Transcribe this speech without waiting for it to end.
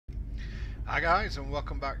Hi guys, and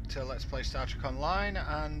welcome back to Let's Play Star Trek Online,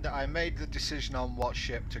 and I made the decision on what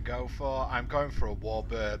ship to go for. I'm going for a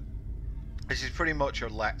Warbird. This is pretty much a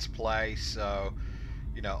Let's Play, so,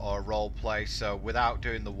 or a role play, so without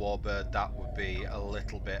doing the Warbird that would be a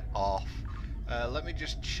little bit off. Let me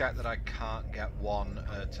just check that I can't get one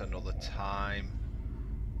at another time.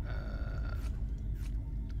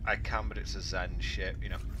 I can, but it's a Zen ship,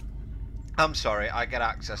 I'm sorry, I get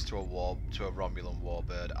access to a Romulan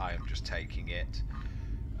Warbird. I am just taking it.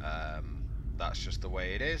 That's just the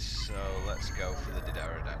way it is. So let's go for the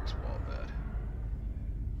Dideridex Warbird.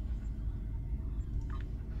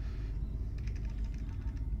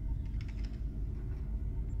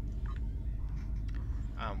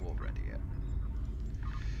 And we'll ready it.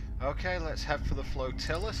 Okay, let's head for the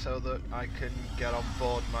flotilla so that I can get on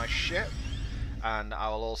board my ship. And I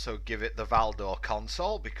will also give it the Valdor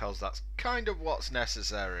console because that's kind of what's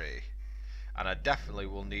necessary. And I definitely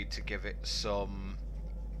will need to give it some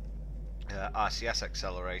RCS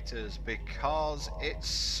accelerators because it's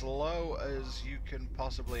slow as you can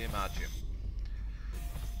possibly imagine.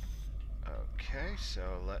 Okay,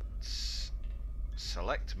 so let's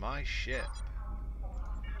select my ship.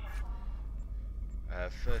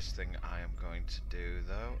 First thing I am going to do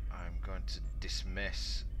though, I'm going to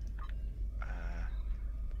dismiss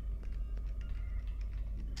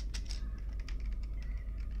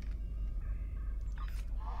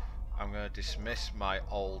my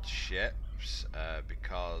old ships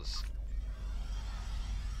because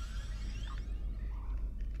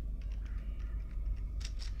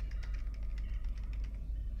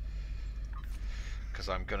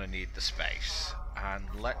I'm going to need the space. And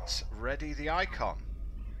let's ready the icon.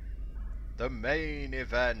 The main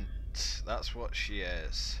event. That's what she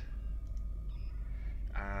is.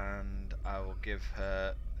 And I will give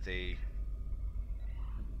her the...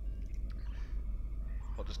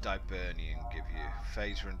 What does Dibernian give you?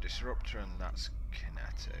 Phaser and Disruptor, and that's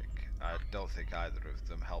kinetic. I don't think either of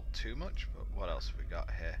them help too much, but what else have we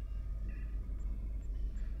got here?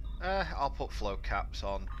 I'll put flow caps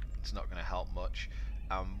on. It's not going to help much.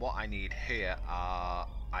 What I need here are...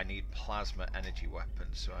 I need plasma energy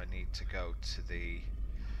weapons, so I need to go to the...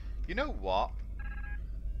 You know what?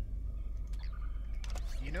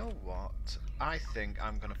 I think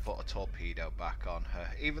I'm going to put a torpedo back on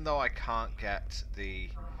her, even though I can't get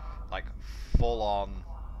the, like, full-on...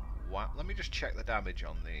 Let me just check the damage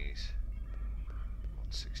on these.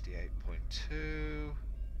 168.2...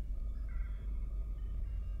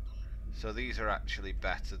 So these are actually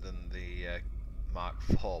better than the Mark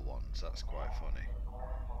IV ones. That's quite funny.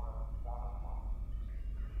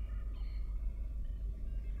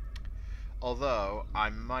 Although I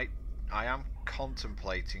am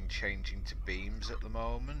contemplating changing to beams at the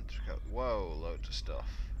moment. Whoa, loads of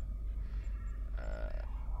stuff.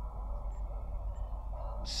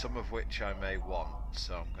 Some of which I may want,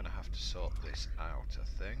 so I'm going to have to sort this out, I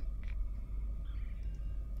think.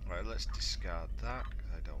 Right, let's discard that,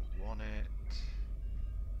 because I don't want it.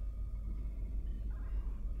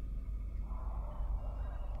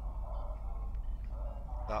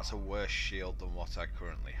 That's a worse shield than what I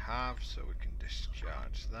currently have, so we can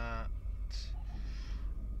discharge that.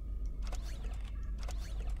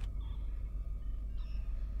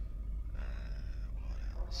 What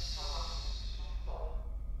else?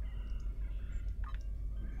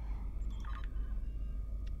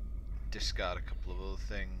 Discard a couple of other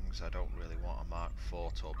things. I don't really want a Mark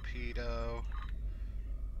IV torpedo.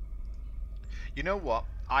 You know what?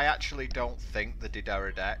 I actually don't think the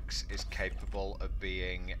Dideridex is capable of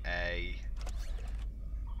being a...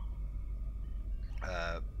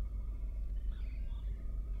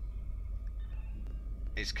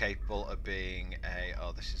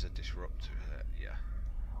 Oh, this is a disruptor, yeah.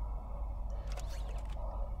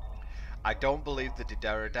 I don't believe the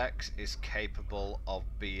Dideridex is capable of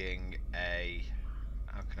being a...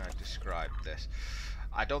 How can I describe this?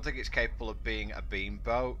 I don't think it's capable of being a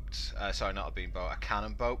beamboat. Sorry, not a beamboat, a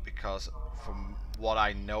cannon boat, because from what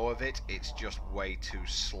I know of it, it's just way too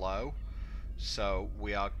slow. So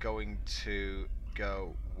we are going to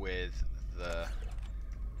go with the...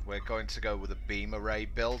 We're going to go with a beam array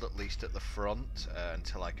build, at least at the front,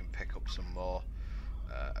 until I can pick up some more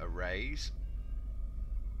arrays.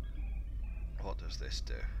 What does this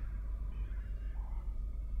do?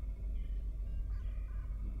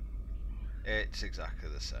 It's exactly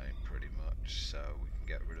the same, pretty much. So we can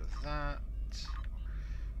get rid of that.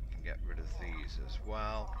 We can get rid of these as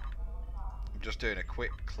well. I'm just doing a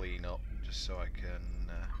quick cleanup, just so I can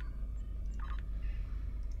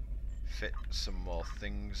fit some more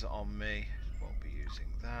things on me. Won't be using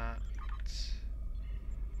that.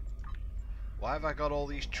 Why have I got all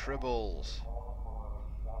these tribbles?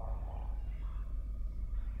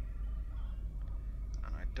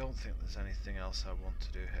 And I don't think there's anything else I want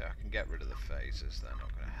to do here. I can get rid of the phasers, they're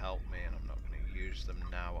not going to help me, and I'm not going to use them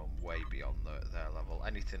now. I'm way beyond their level.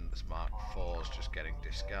 Anything that's Mark 4 is just getting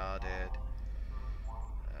discarded.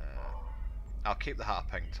 I'll keep the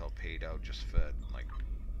Harpeng torpedo just for like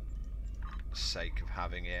the sake of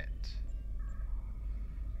having it.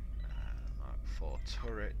 Mark 4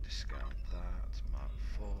 turret, discard that. Mark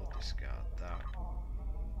 4, discard that.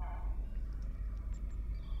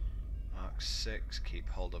 Mark 6, keep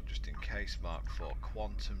hold up just in case. Mark 4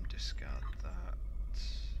 quantum, discard that.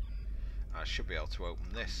 I should be able to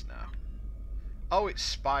open this now. Oh, it's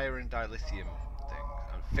Spire and dilithium thing.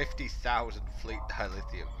 And 50,000 fleet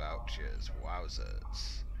dilithium vouchers.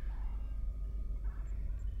 Wowzers.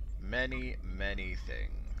 Many, many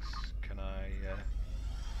things. Can I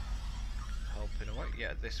help in a way?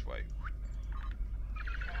 Yeah, this way.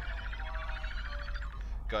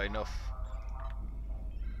 Got enough.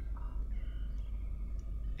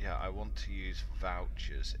 Yeah, I want to use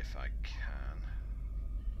vouchers if I can.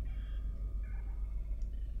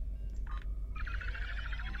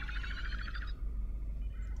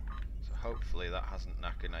 So hopefully that hasn't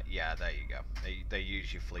knackered it. Yeah, there you go. They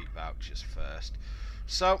use your fleet vouchers first.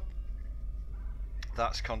 So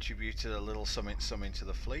that's contributed a little something to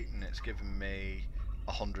the fleet, and it's given me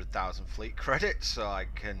 100,000 fleet credits, so I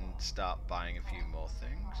can start buying a few more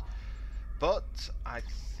things. But I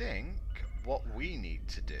think what we need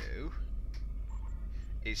to do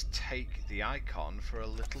is take the icon for a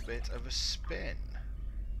little bit of a spin.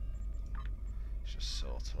 Just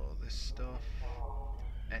sort all this stuff.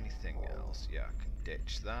 Anything else? Yeah, I can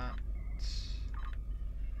ditch that.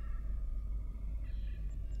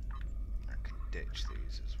 I can ditch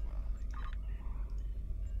these as well.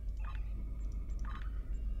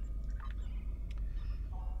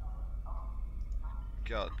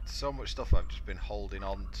 God, so much stuff I've just been holding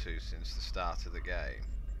on to since the start of the game.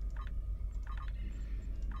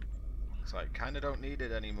 So I kind of don't need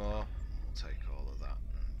it anymore. We'll take all of that.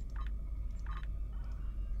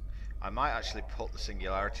 I might actually put the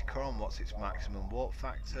Singularity Core on. What's its maximum warp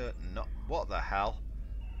factor? Not. What the hell?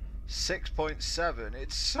 6.7.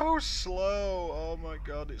 It's so slow. Oh my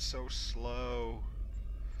god, it's so slow.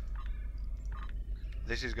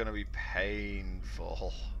 This is going to be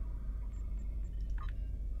painful.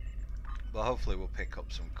 But hopefully we'll pick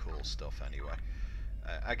up some cool stuff anyway.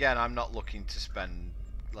 Again, I'm not looking to spend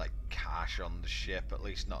like cash on the ship, at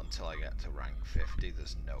least not until I get to rank 50.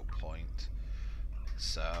 There's no point.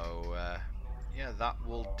 So yeah, that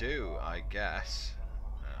will do, I guess.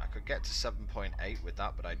 I could get to 7.8 with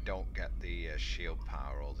that, but I don't get the shield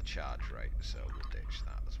power or the charge rate, so we'll ditch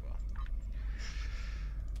that as well.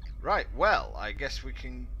 Right, well, I guess we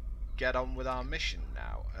can get on with our mission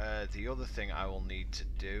now. The other thing I will need to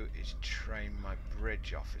do is train my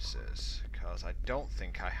bridge officers, because I don't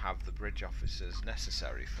think I have the bridge officers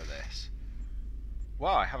necessary for this.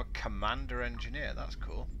 Wow, I have a commander engineer, that's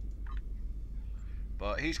cool.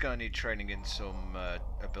 But he's going to need training in some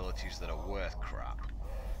abilities that are worth crap.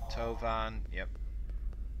 Tovan, yep.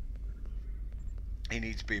 He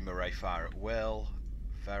needs beam array fire at will.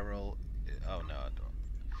 Feral, oh no, I don't.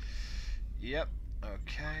 Yep,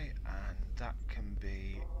 okay, and that can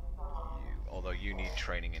be you. Although you need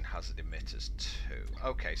training in hazard emitters too.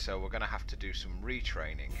 Okay, so we're going to have to do some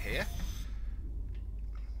retraining here.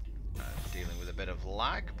 Dealing with a bit of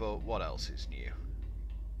lag, but what else is new?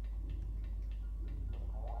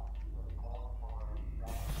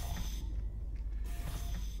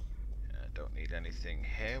 Don't need anything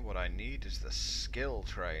here. What I need is the skill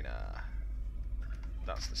trainer.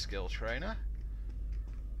 That's the skill trainer.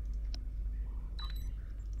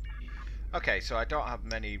 Okay, so I don't have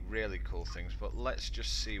many really cool things, but let's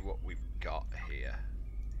just see what we've got here.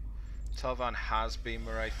 Tovan has beam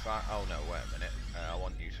array fire. Oh no, wait a minute. I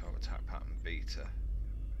want you to have attack pattern beta.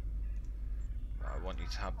 I want you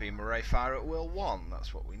to have beam array fire at will 1.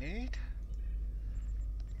 That's what we need.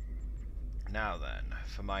 Now then,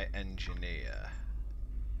 for my engineer.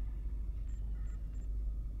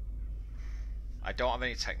 I don't have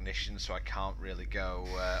any technicians, so I can't really go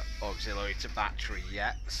auxiliary to battery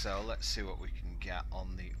yet, so let's see what we can get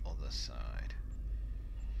on the other side.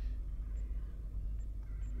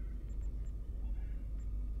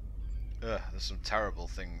 Ugh, there's some terrible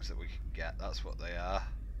things that we can get, that's what they are.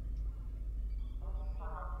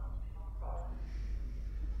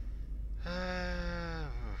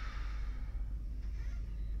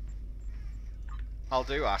 I'll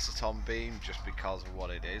do Aceton Beam just because of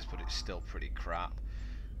what it is, but it's still pretty crap.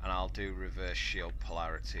 And I'll do Reverse Shield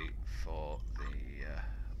Polarity for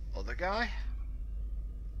the other guy.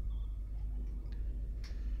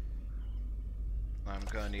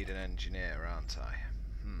 going to need an engineer, aren't I?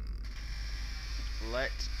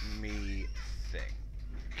 Let me think.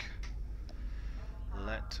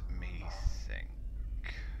 Let me think.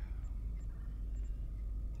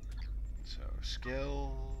 So,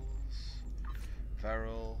 skills.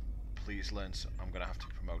 Veril. Please learn. I'm going to have to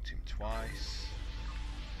promote him twice.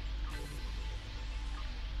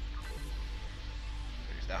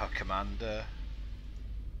 He's now commander.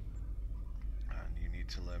 And you need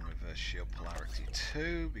to learn reverse shield polarity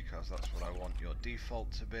 2 because that's what I want your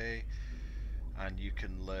default to be. And you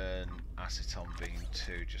can learn aceton beam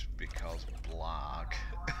 2 just because blag.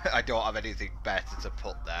 I don't have anything better to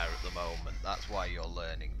put there at the moment. That's why you're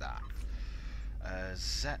learning that.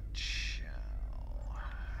 Zetchel.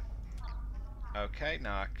 Okay,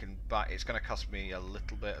 now I can buy. It's going to cost me a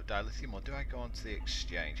little bit of dilithium, or do I go onto the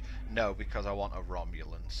exchange? No, because I want a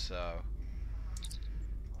Romulan, so.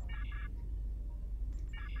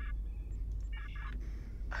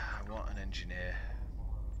 I want an engineer.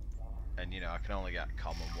 And you know, I can only get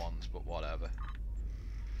common ones, but whatever.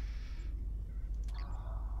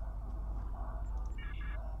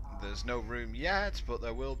 There's no room yet, but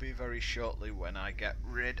there will be very shortly when I get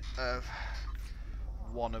rid of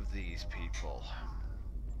one of these people.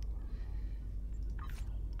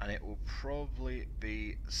 And it will probably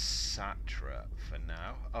be Satra for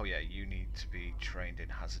now. Oh yeah, you need to be trained in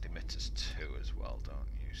hazard emitters 2 as well, don't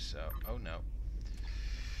you? So, oh no.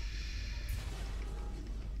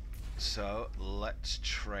 So, let's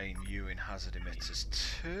train you in hazard emitters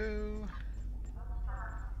 2.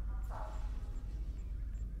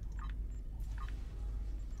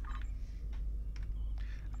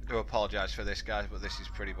 I do apologise for this, guys, but this is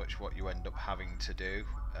pretty much what you end up having to do.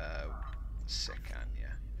 Sick, aren't you?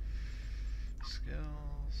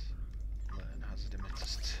 Skills. Learn hazard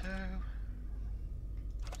emitters 2.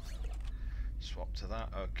 Swap to that.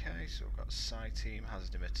 Okay, so we've got Psi team,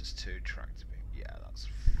 hazard emitters 2, tractor beam. Yeah, that's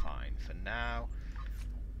fine for now.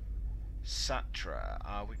 Satra,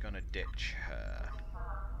 are we going to ditch her?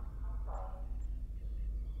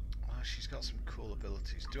 Well, she's got some cool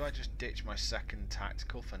abilities. Do I just ditch my second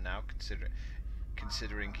tactical for now,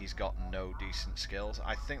 considering he's got no decent skills?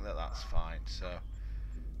 I think that that's fine, so.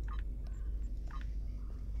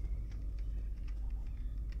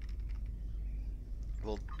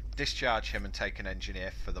 We'll discharge him and take an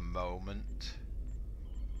engineer for the moment.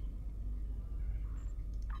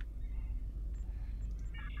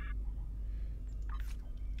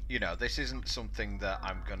 You know, this isn't something that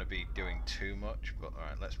I'm going to be doing too much, but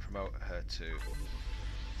alright, let's promote her to Lieutenant,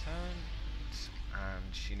 and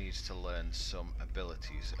she needs to learn some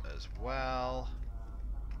abilities as well.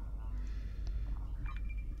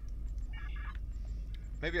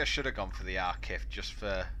 Maybe I should have gone for the Archif just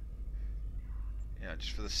for, you know,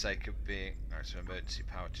 just for the sake of being. Alright, so emergency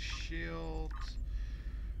power to shields.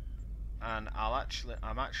 And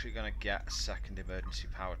I'm actually going to get a second emergency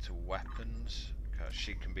power to weapons.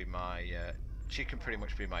 She can be my, she can pretty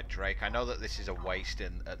much be my Drake. I know that this is a waste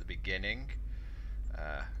at the beginning.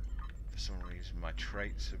 For some reason my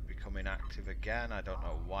traits have become inactive again. I don't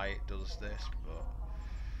know why it does this, but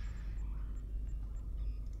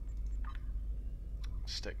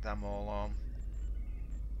stick them all on.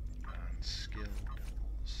 And skills.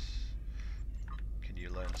 Can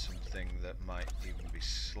you learn something that might even be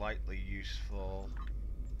slightly useful?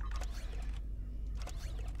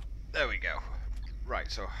 There we go.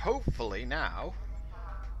 Right, so hopefully now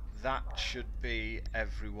that should be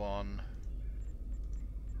everyone.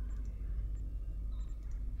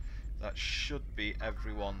 That should be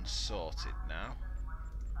everyone sorted now.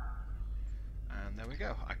 And there we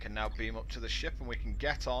go. I can now beam up to the ship and we can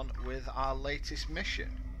get on with our latest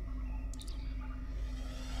mission.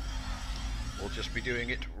 We'll just be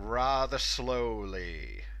doing it rather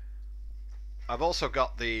slowly. I've also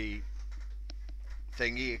got the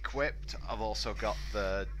thingy equipped. I've also got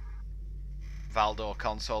the Valdor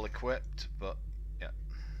console equipped, but yeah,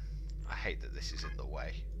 I hate that this is in the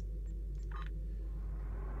way.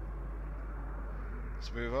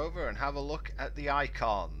 Let's move over and have a look at the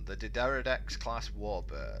icon, the Dideridex class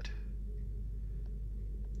warbird.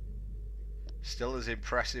 Still as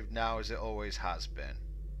impressive now as it always has been.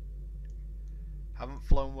 Haven't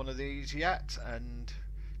flown one of these yet, and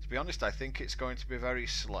to be honest I think it's going to be very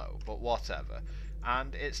slow, but whatever.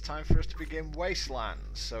 And it's time for us to begin Wasteland,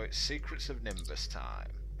 so it's Secrets of Nimbus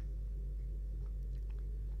time.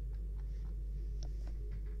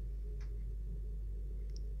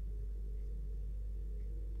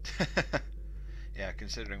 Yeah,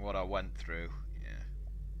 considering what I went through, yeah.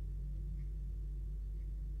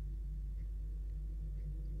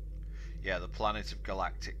 Yeah, the planet of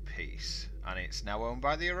galactic peace. And it's now owned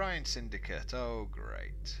by the Orion Syndicate. Oh,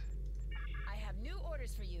 great. I have new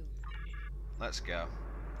orders for you. Let's go.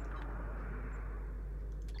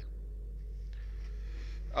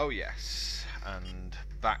 Oh, yes. And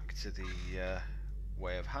back to the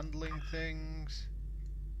way of handling things.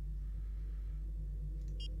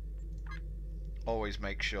 Always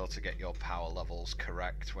make sure to get your power levels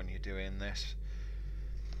correct when you're doing this.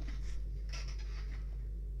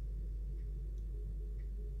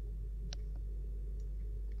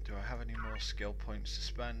 Do I have any more skill points to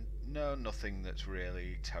spend? No, nothing that's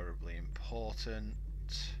really terribly important.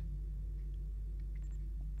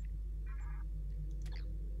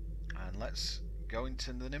 And let's go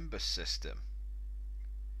into the Nimbus system.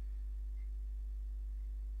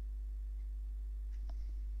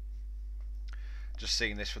 Just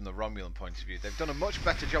seeing this from the Romulan point of view, they've done a much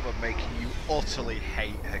better job of making you utterly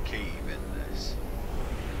hate Hakeem in this.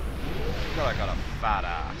 God, I got a fat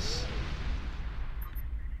ass.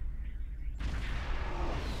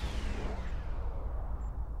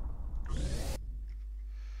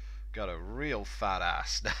 Got a real fat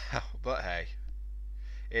ass now, but hey,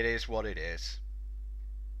 it is what it is.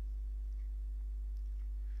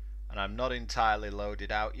 And I'm not entirely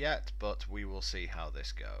loaded out yet, but we will see how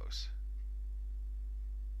this goes.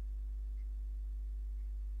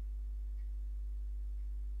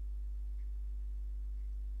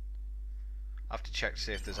 I have to check to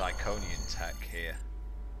see if there's Iconian tech here.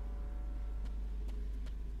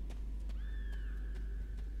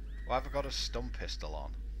 Why have I got a stun pistol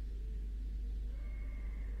on?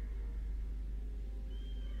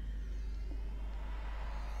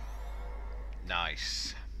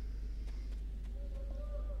 Nice.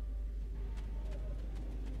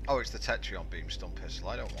 Oh, it's the Tetrion beam stun pistol.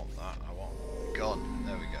 I don't want that. I want gun.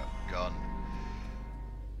 There we go. Gun.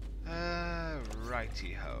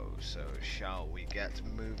 Righty-ho. So shall we get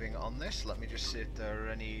moving on this? Let me just see if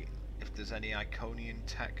there's any Iconian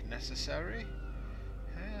tech necessary.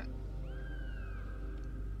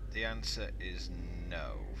 The answer is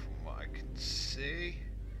no, from what I can see.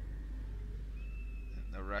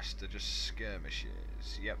 And the rest are just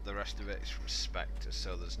skirmishes. Yep, the rest of it is from Spectre,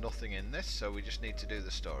 so there's nothing in this, so we just need to do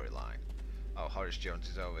the storyline. Oh, Horace Jones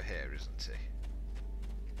is over here, isn't he?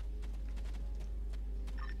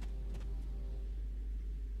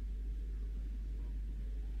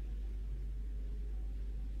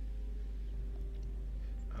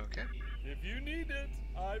 Okay. If you need it,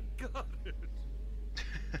 I've got it.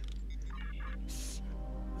 Shh.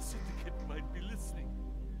 The syndicate might be listening.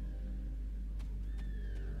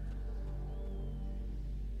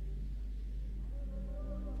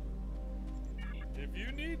 If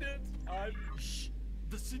you need it, Shh.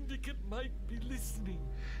 The syndicate might be listening.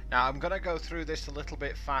 Now I'm gonna go through this a little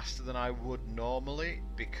bit faster than I would normally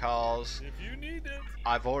because if you need it,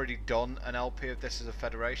 I've already done an LP of this as a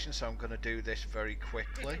Federation, so I'm gonna do this very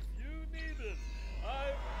quickly. if you need it,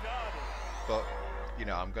 I've got it. But you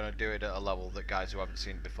know, I'm gonna do it at a level that guys who haven't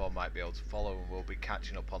seen it before might be able to follow, and we'll be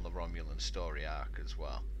catching up on the Romulan story arc as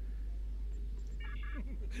well.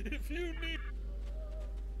 If you need.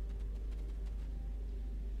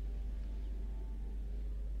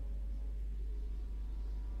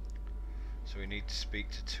 So we need to speak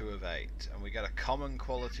to 2 of 8, and we get a common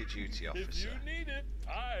quality duty officer. If you need it,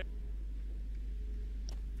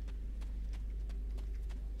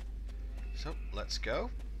 So let's go.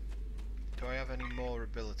 Do I have any more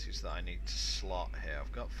abilities that I need to slot here?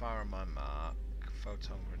 I've got fire on my mark,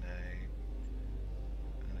 photon grenade,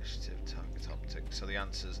 initiative, target optics. So the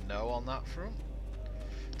answer is no on that front.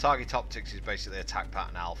 Target optics is basically attack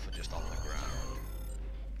pattern alpha just on the ground.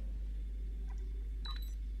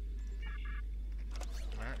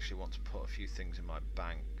 I actually want to put a few things in my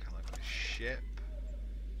bank, like the ship,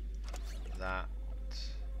 that,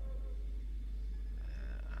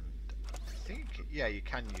 and I think, yeah, you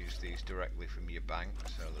can use these directly from your bank,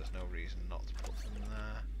 so there's no reason not to put them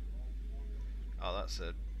there. Oh, that's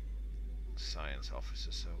a science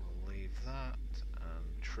officer, so we'll leave that,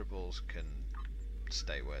 and tribbles can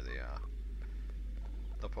stay where they are.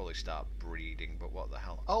 They'll probably start breeding, but what the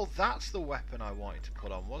hell. Oh, that's the weapon I wanted to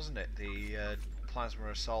put on, wasn't it? The plasma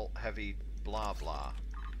assault heavy blah blah.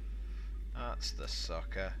 That's the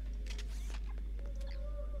sucker.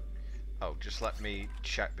 Oh, just let me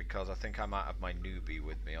check, because I think I might have my newbie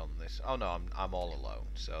with me on this. Oh no, I'm all alone,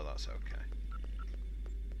 so that's okay.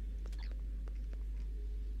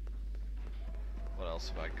 What else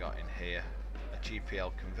have I got in here? A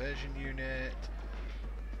GPL conversion unit.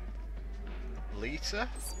 Lita?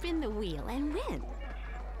 Spin the wheel and win.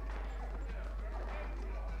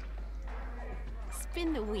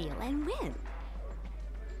 Spin the wheel and win.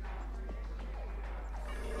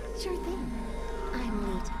 Sure thing.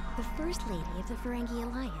 I'm Lita, the First Lady of the Ferengi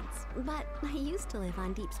Alliance, but I used to live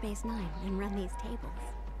on Deep Space Nine and run these tables.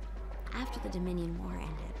 After the Dominion War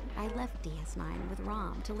ended, I left DS9 with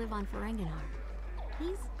Rom to live on Ferenginar.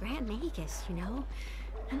 He's Grand Magus, you know,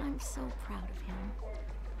 and I'm so proud of him.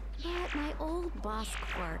 But my old boss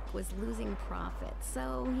Quark was losing profit,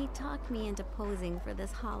 so he talked me into posing for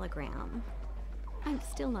this hologram. I'm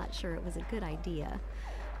still not sure it was a good idea,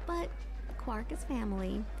 but Quark is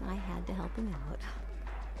family. I had to help him out.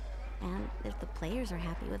 And if the players are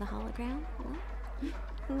happy with a hologram, well,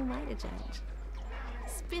 who am I to judge?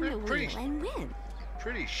 Spin the wheel and win.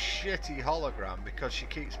 Pretty shitty hologram because she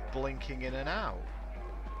keeps blinking in and out.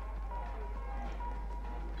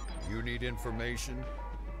 You need information?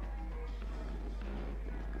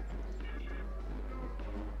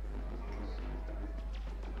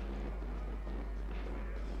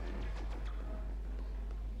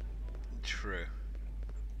 True.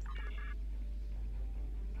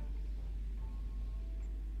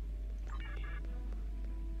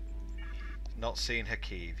 Not seen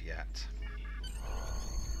Hakeev yet.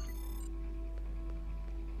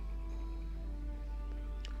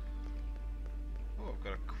 Oh, I've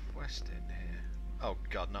got a quest in here. Oh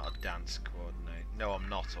god, not a dance coordinate. No, I'm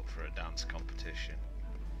not up for a dance competition.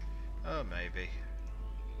 Oh, maybe.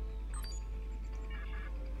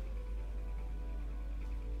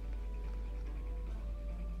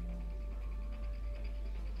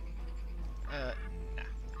 Nah.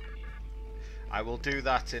 I will do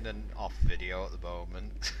that in an off video at the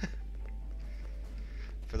moment.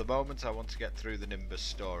 For the moment, I want to get through the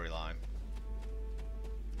Nimbus storyline.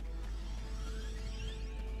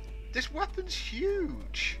 This weapon's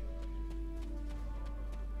huge!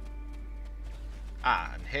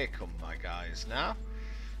 Ah, and here come my guys now.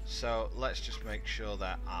 So let's just make sure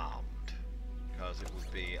they're armed, because it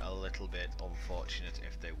would be a little bit unfortunate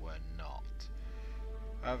if they were not.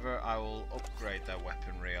 However, I will upgrade their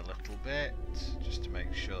weaponry a little bit, just to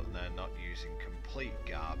make sure that they're not using complete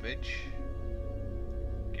garbage.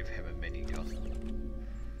 Give him a minigun.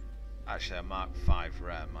 Actually, a Mark 5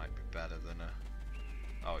 rare might be better than a...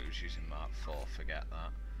 Oh, he was using Mark 4, forget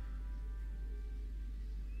that.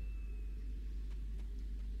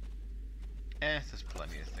 There's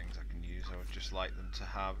plenty of things I can use. I would just like them to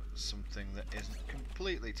have something that isn't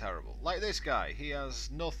completely terrible. Like this guy, he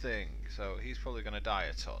has nothing, so he's probably going to die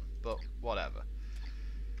a ton, but whatever.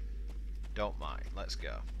 Don't mind, let's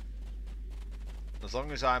go. As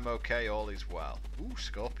long as I'm okay, all is well. Ooh,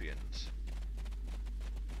 scorpions.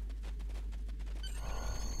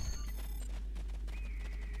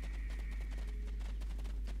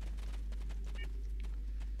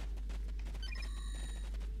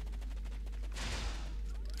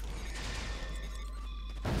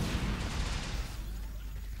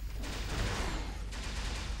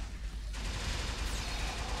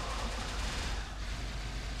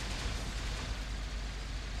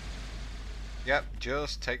 Yep,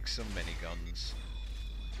 just take some miniguns.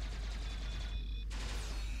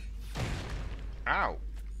 Ow!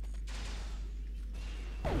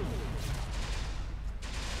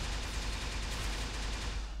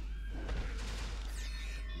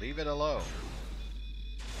 Leave it alone.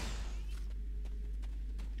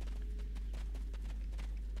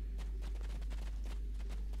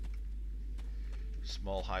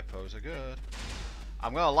 Small hypos are good.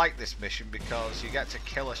 I'm going to like this mission because you get to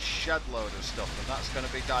kill a shed load of stuff, and that's going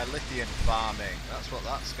to be dilithium farming. That's what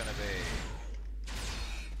that's going to be.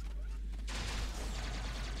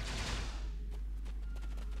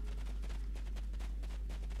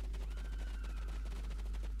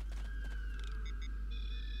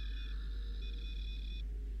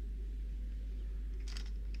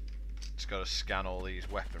 Just got to scan all these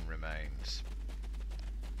weapon remains.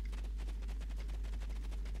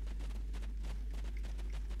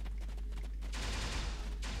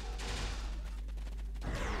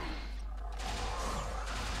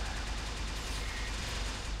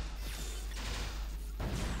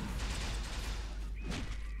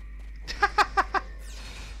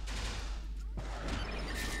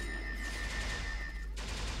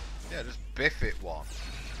 Yeah, just biff it one.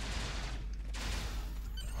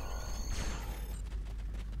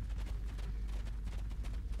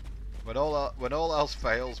 When all else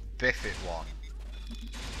fails, biff it one.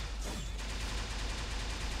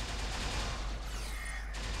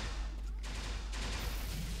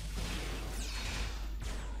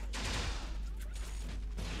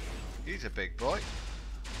 He's a big boy.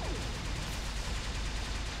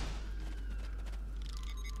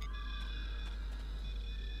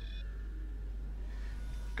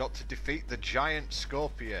 Got to defeat the giant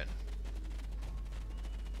scorpion.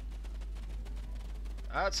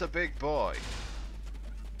 That's a big boy.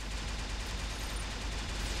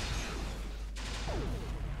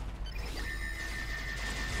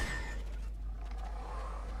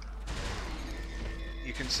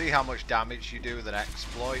 You can see how much damage you do with an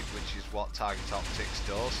exploit, which is what Target Optics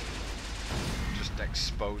does. Just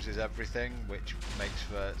exposes everything, which makes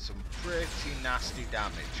for some pretty nasty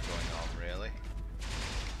damage going on, really.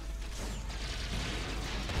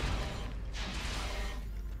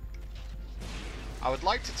 I would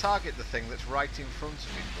like to target the thing that's right in front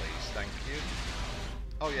of me, please. Thank you.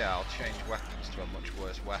 Oh yeah, I'll change weapons to a much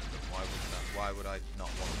worse weapon. Why would I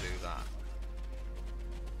not want to do that?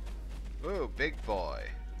 Ooh, big boy.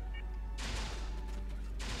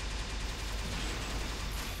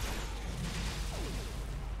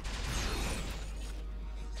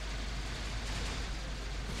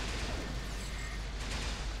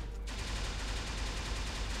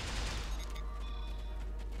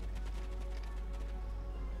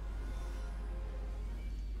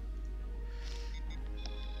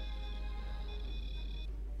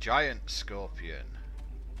 Giant scorpion.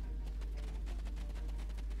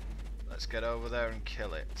 Let's get over there and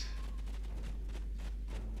kill it.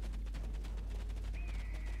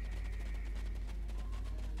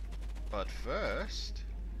 But first...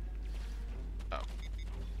 Oh.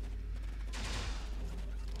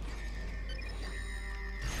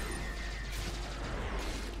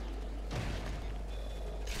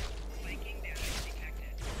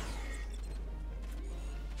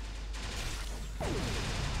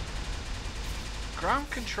 Ground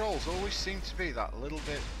controls always seem to be that little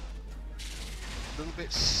bit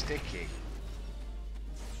sticky.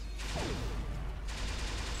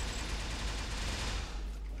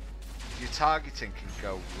 Your targeting can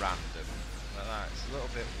go random like that. It's a little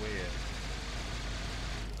bit weird.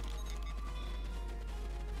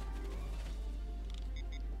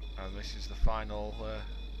 And this is the final.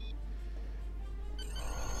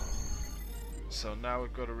 So now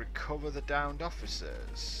we've got to recover the downed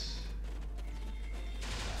officers.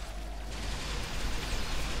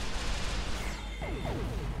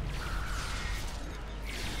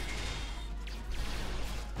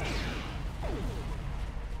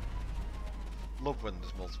 Love when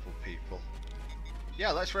there's multiple people.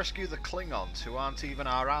 Yeah, let's rescue the Klingons who aren't even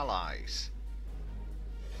our allies.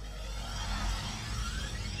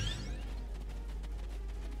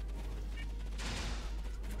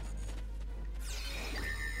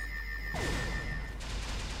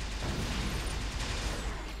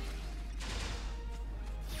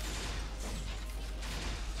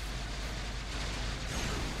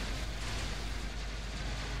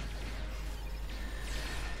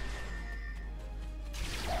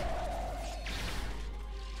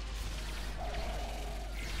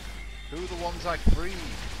 Who are the ones I freed?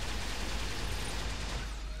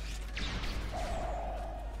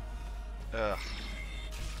 Ugh.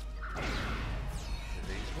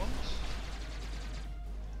 These ones?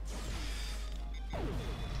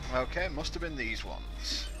 Okay, must have been these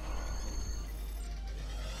ones.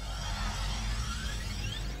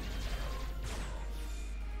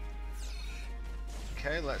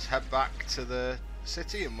 Okay, let's head back to the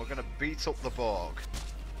city and we're gonna beat up the Borg.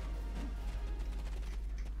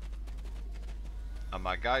 And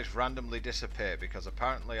my guys randomly disappear because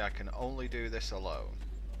apparently I can only do this alone.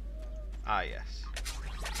 Ah, yes.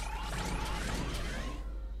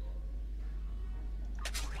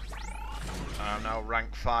 I'm now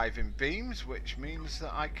rank 5 in beams, which means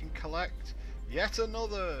that I can collect yet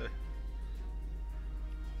another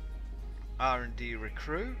R&D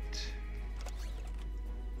recruit.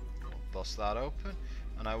 Bust that open.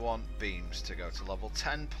 And I want beams to go to level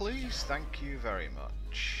 10, please. Thank you very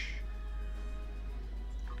much.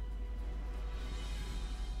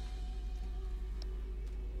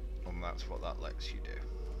 And that's what that lets you do.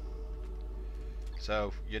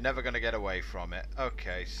 So you're never going to get away from it.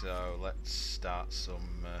 Okay, so let's start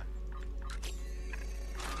some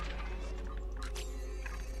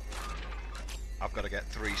I've got to get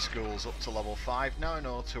 3 schools up to level 5 now in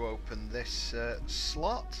order to open this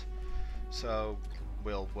slot, so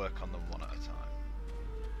we'll work on them one at a time.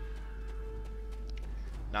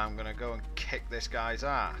 Now I'm going to go and kick this guy's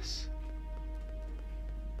ass.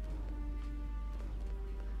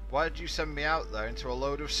 Why did you send me out there into a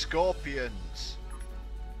load of scorpions?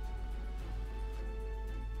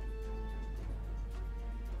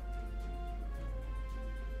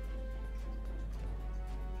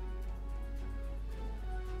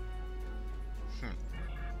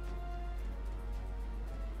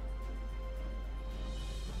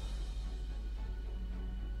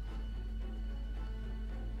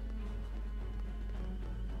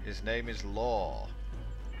 His name is Law.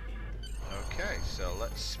 Okay, so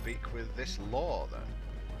let's speak with this law then.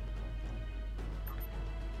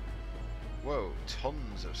 Whoa,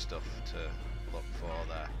 tons of stuff to look for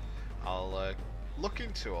there. I'll look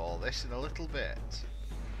into all this in a little bit.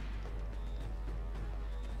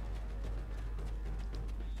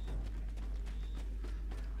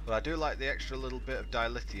 But I do like the extra little bit of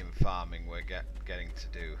dilithium farming we're getting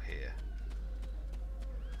to do here.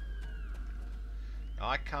 Now,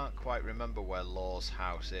 I can't quite remember where Law's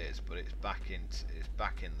house is, but it's back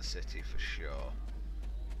in the city for sure.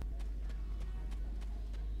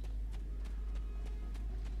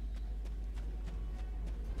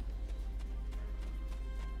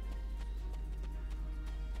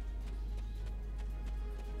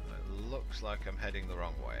 It looks like I'm heading the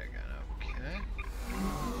wrong way again. Okay.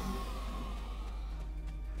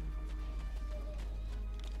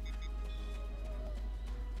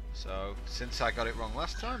 So, since I got it wrong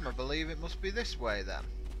last time, I believe it must be this way then.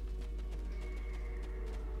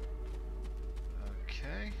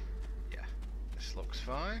 Okay. Yeah, this looks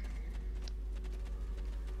fine.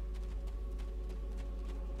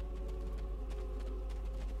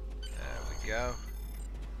 There we go.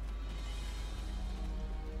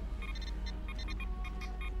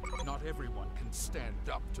 Not everyone can stand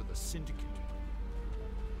up to the Syndicate.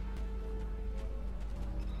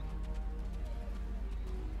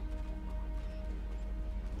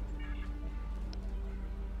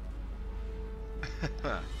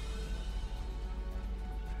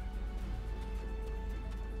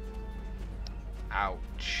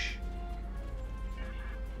 Ouch.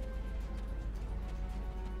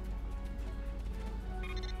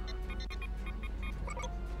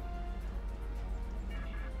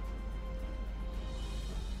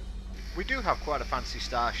 We do have quite a fancy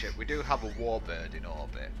starship. We do have a warbird in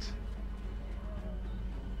orbit.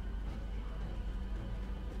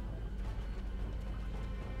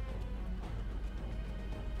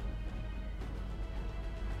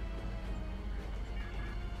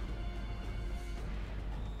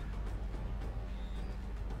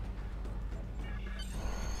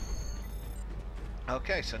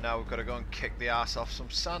 Okay, so now we've got to go and kick the arse off some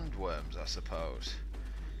sandworms, I suppose.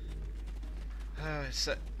 It's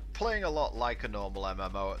playing a lot like a normal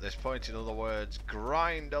MMO at this point. In other words,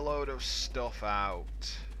 grind a load of stuff out.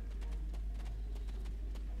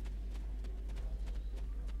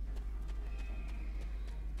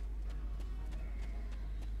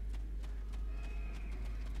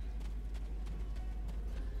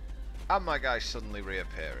 And my guys suddenly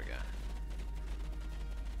reappear again.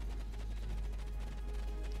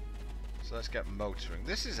 So let's get motoring.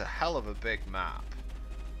 This is a hell of a big map.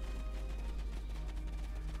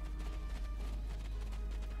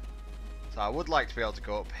 So I would like to be able to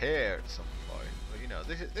go up here at some point, but you know,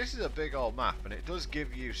 this is a big old map, and it does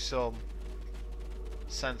give you some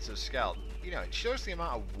sense of scale. You know, it shows the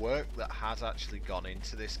amount of work that has actually gone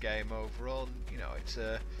into this game overall. And, you know, it's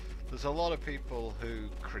there's a lot of people who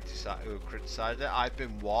criticize it. I've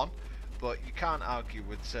been one. But you can't argue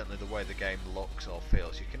with certainly the way the game looks or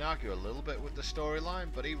feels. You can argue a little bit with the storyline,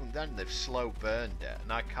 but even then they've slow burned it,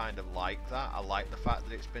 and I kind of like that. I like the fact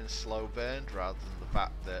that it's been slow burned rather than the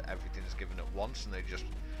fact that everything's given at once and they just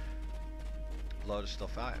load of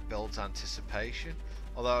stuff out. It builds anticipation.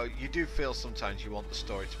 Although you do feel sometimes you want the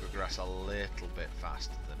story to progress a little bit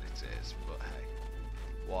faster than it is, but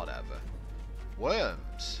hey, whatever.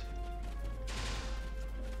 Worms.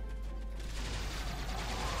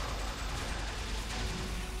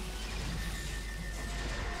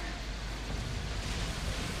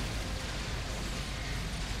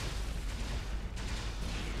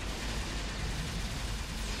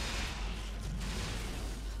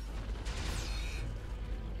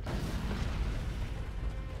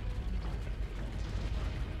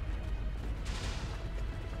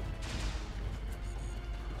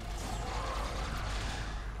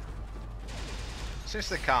 Since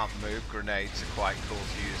they can't move, grenades are quite cool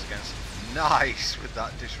to use against. Nice with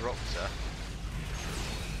that disruptor.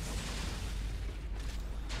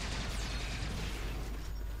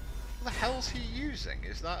 What the hell's he using?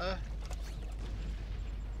 Is that a...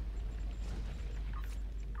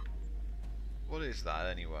 What is that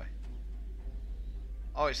anyway?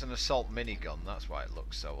 Oh, it's an assault minigun. That's why it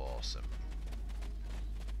looks so awesome.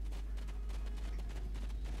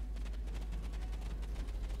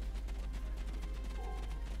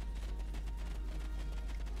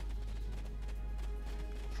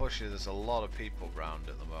 Unfortunately, there's a lot of people around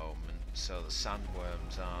at the moment, so the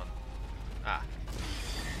sandworms aren't... Ah.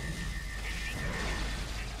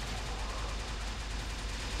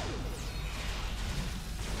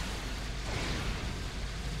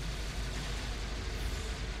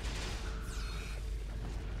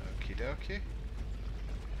 Okie dokie.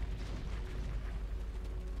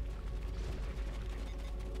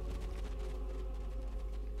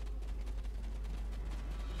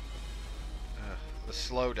 The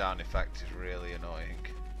slowdown effect is really annoying.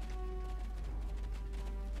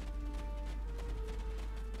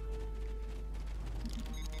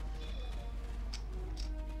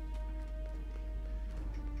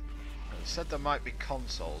 It said there might be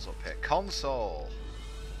consoles up here. Console!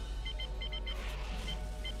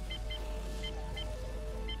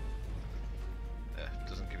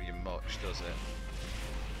 Doesn't give you much, does it?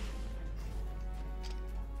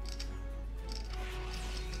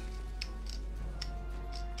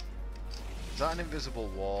 Is that an invisible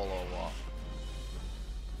wall or what?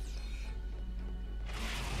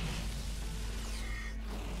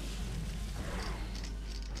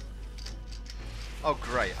 Oh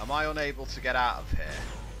great, am I unable to get out of here?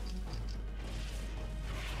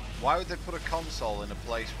 Why would they put a console in a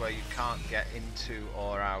place where you can't get into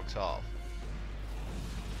or out of?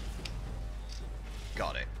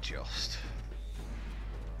 Got it, just.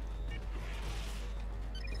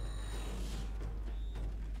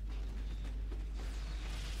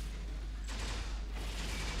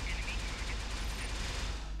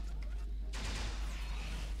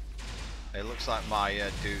 It looks like my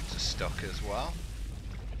dudes are stuck as well.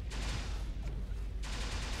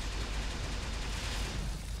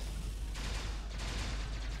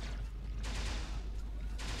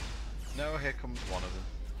 No, here comes one of them.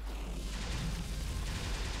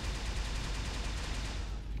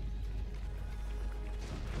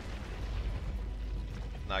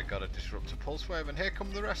 And I got a disrupt a pulse wave, and here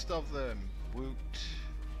come the rest of them. Woot.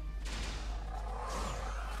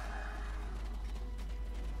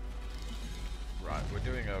 Right, we're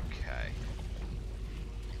doing okay.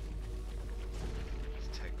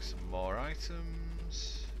 Let's take some more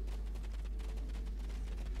items.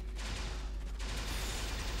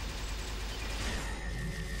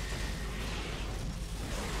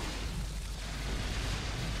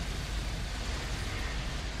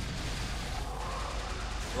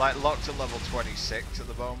 Like locked at level 26 at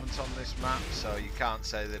the moment on this map, so you can't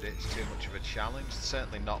say that it's too much of a challenge.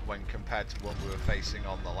 Certainly not when compared to what we were facing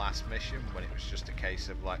on the last mission, when it was just a case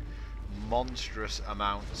of like monstrous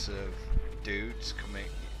amounts of dudes coming,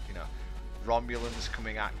 you know, Romulans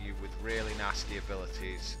coming at you with really nasty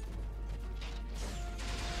abilities.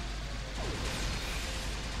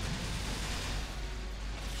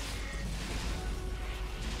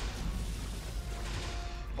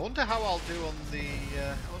 I wonder how I'll do on the.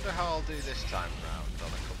 I wonder how I'll do this time round on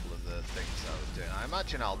a couple of the things I was doing. I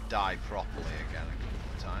imagine I'll die properly again a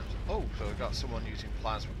couple of times. Oh, so we've got someone using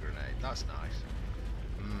plasma grenade. That's nice.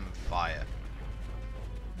 Fire.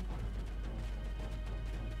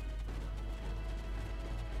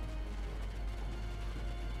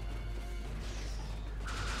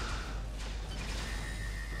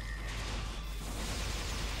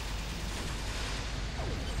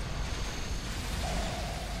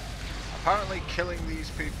 Apparently killing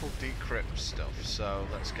these people decrypts stuff, so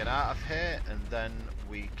let's get out of here and then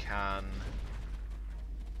we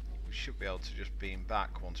should be able to just beam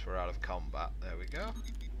back once we're out of combat. There we go.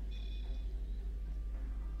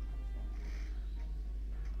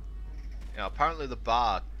 You know, apparently the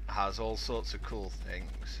bar has all sorts of cool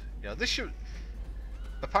things. You know, this should...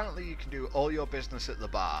 Apparently you can do all your business at the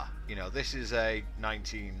bar. You know, this is a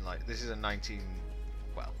 19...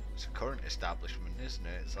 Well, it's a current establishment, isn't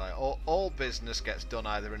it? It's like all business gets done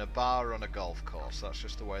either in a bar or on a golf course. That's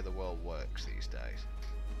just the way the world works these days.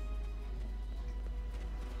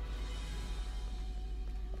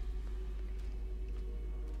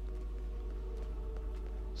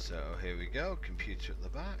 So here we go, computer at the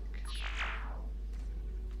back.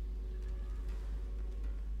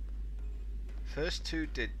 First two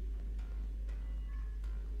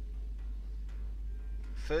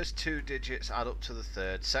digits add up to the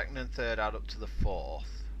third, second and third add up to the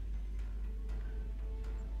fourth.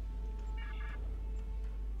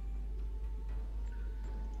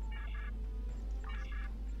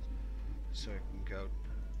 So we can go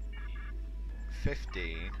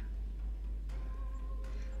 15,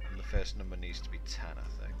 and the first number needs to be 10,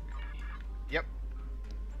 I think. Yep.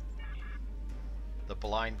 The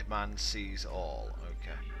blind man sees all.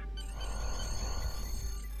 Okay.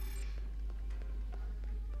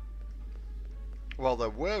 Well, there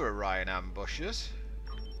were Orion ambushes,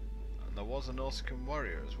 and there was a Nausicaan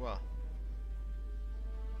warrior as well.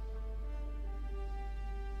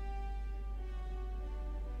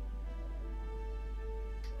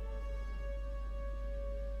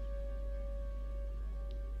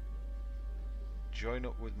 join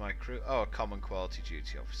up with my crew. Oh, a common quality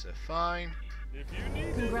duty officer. Fine. If you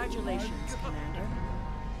need Congratulations, Commander.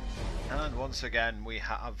 And once again, we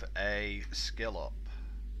have a skill up.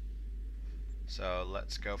 So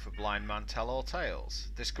let's go for Blind Man Tell All Tales.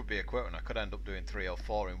 This could be a quick one. I could end up doing 3 or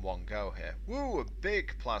 4 in one go here. Woo, a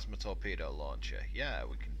big plasma torpedo launcher. Yeah,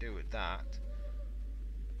 we can do with that.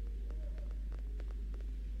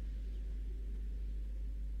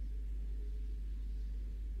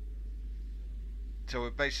 So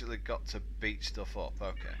we've basically got to beat stuff up.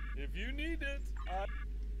 Okay. If you need it,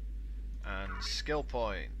 And skill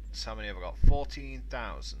points. How many have I got?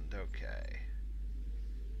 14,000. Okay.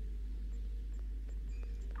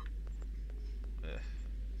 Ugh.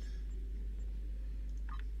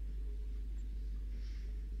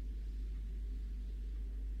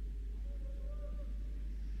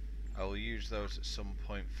 I will use those at some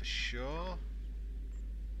point for sure.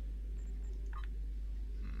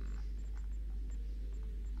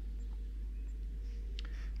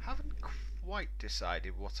 Haven't quite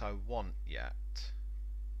decided what I want yet.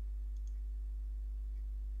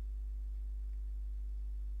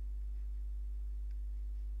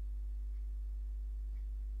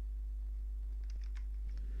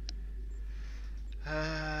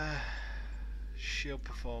 Shield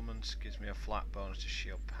performance gives me a flat bonus to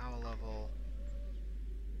shield power level.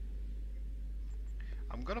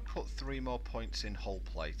 I'm going to put 3 more points in hull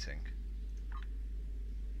plating,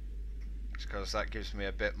 because that gives me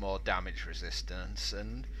a bit more damage resistance,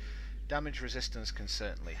 and damage resistance can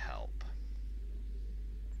certainly help.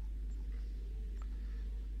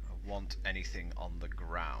 I want anything on the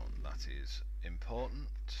ground, that is important.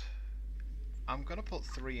 I'm going to put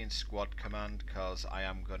 3 in squad command because I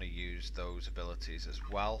am going to use those abilities as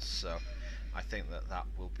well, so I think that that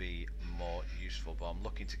will be more useful, but I'm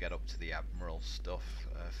looking to get up to the Admiral stuff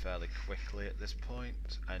fairly quickly at this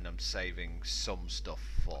point, and I'm saving some stuff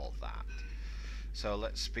for that. So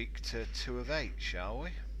let's speak to 2 of 8, shall we?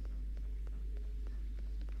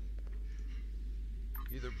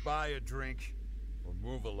 Either buy a drink or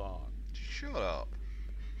move along. Shut up.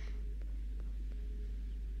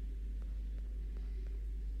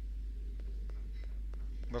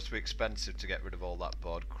 Must be expensive to get rid of all that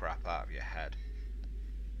bored crap out of your head.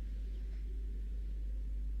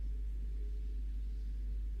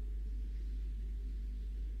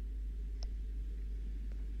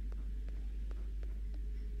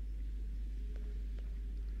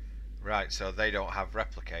 Right, so they don't have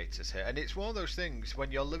replicators here, and it's one of those things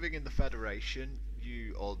when you're living in the Federation,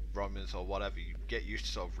 you or Romulans or whatever, you get used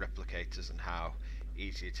to sort of replicators and how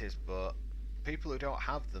easy it is, but people who don't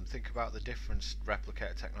have them think about the difference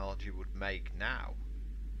replicator technology would make now.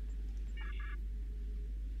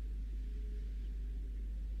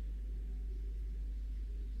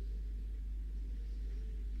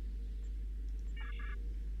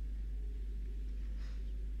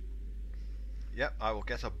 Yep, I will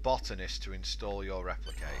get a botanist to install your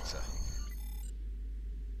replicator.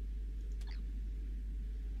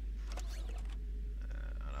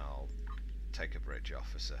 And I'll take a bridge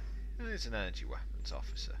officer. He's an energy weapons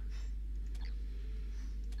officer.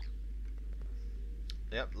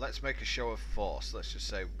 Yep, let's make a show of force. Let's just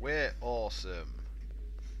say, we're awesome.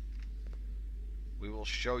 We will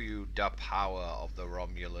show you the power of the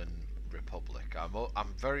Romulan Republic. I'm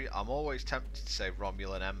always tempted to say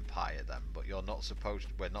Romulan Empire then, but we're not supposed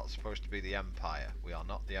to be the Empire. We are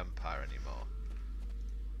not the Empire anymore.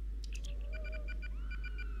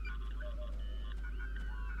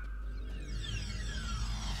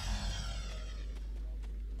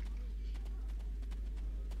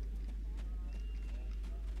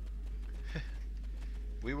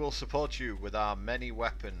 We will support you with our many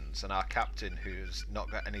weapons and our captain, who's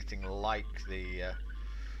not got anything like the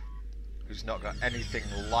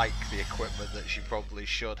equipment that she probably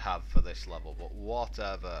should have for this level, but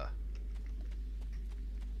whatever.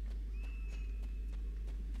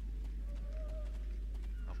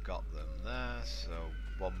 I've got them there, so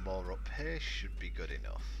one more up here should be good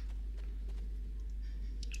enough.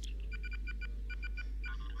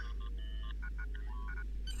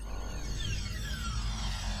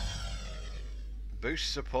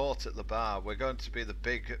 Boost support at the bar. We're going to be the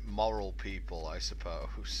big moral people, I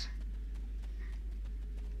suppose.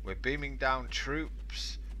 We're beaming down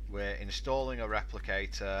troops, we're installing a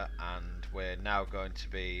replicator, and we're now going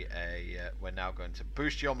to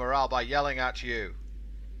boost your morale by yelling at you.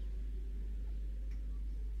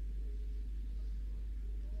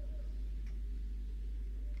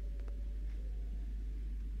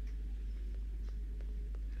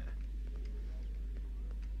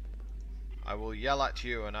 I will yell at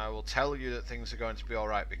you and I will tell you that things are going to be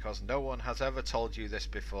alright, because no one has ever told you this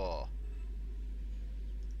before.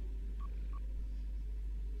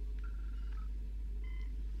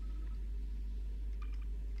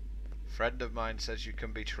 Friend of mine says you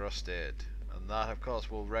can be trusted, and that of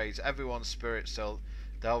course will raise everyone's spirits so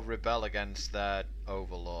they'll rebel against their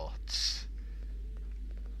overlords.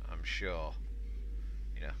 I'm sure.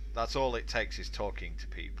 You know, that's all it takes is talking to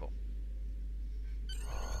people.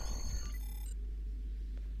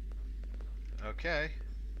 Okay.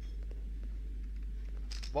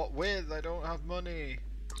 What with? I don't have money.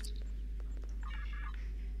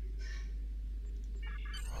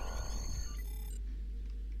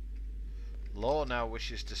 Law now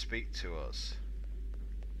wishes to speak to us.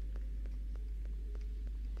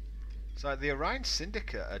 It's like the Orion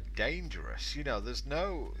Syndicate are dangerous. You know, there's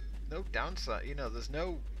no downside. You know, there's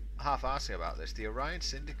no half-arsing about this. The Orion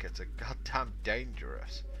Syndicate are goddamn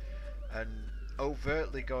dangerous, and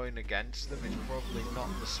overtly going against them is probably not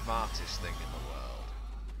the smartest thing in the world.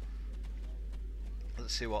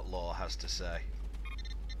 Let's see what Law has to say.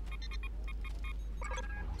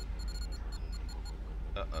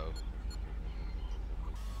 Uh-oh.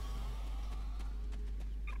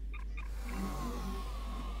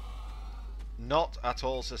 Not at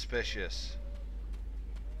all suspicious.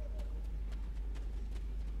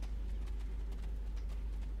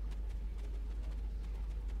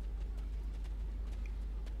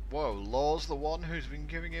 Whoa, Law's the one who's been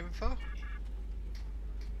giving info?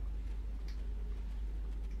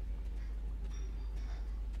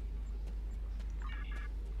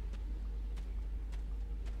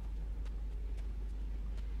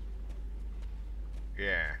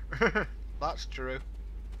 Yeah, that's true.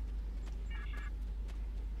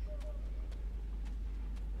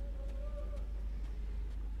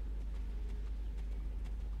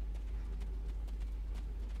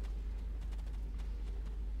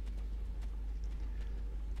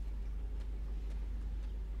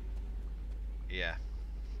 Yeah,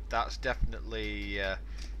 that's definitely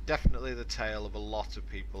the tale of a lot of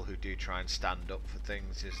people who do try and stand up for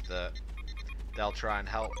things, is that they'll try and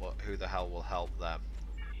help, but who the hell will help them?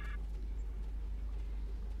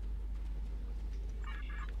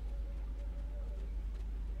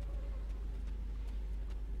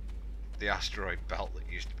 The asteroid belt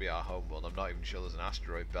that used to be our homeworld. I'm not even sure there's an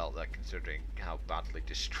asteroid belt there, considering how badly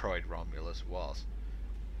destroyed Romulus was.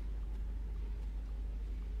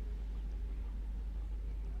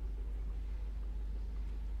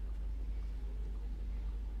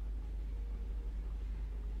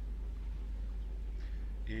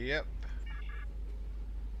 Yep.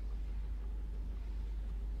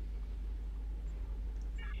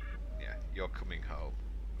 Yeah, you're coming home.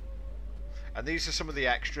 And these are some of the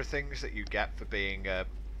extra things that you get for being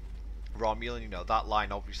Romulan. You know, that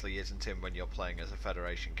line obviously isn't in when you're playing as a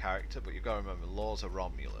Federation character, but you've got to remember, Law's a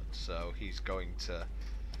Romulan, so he's going to,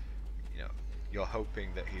 you know, you're hoping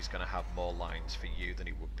that he's going to have more lines for you than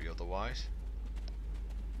he would be otherwise.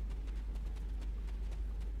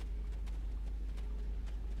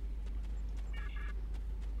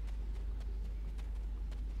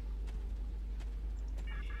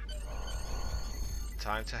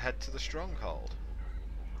 Time to head to the stronghold.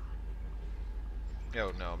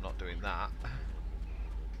 Oh no, I'm not doing that.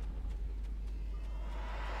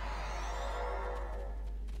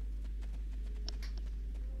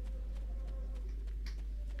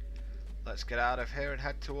 Let's get out of here and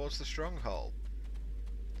head towards the stronghold.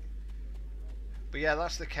 But yeah,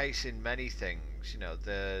 that's the case in many things. You know,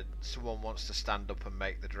 someone wants to stand up and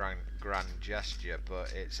make the grand gesture,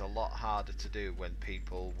 but it's a lot harder to do when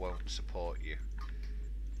people won't support you.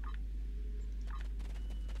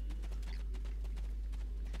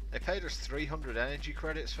 They paid us 300 energy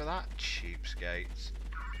credits for that? Cheapskates.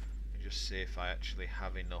 Let me just see if I actually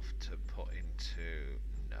have enough to put into...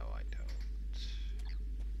 No, I don't.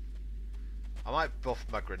 I might buff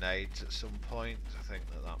my grenades at some point. I think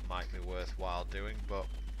that might be worthwhile doing, but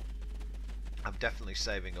I'm definitely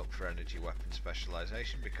saving up for energy weapon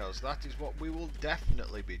specialization, because that is what we will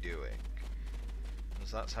definitely be doing.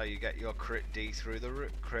 Because that's how you get your crit D through the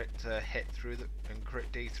crit hit through the and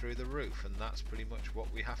crit D through the roof, and that's pretty much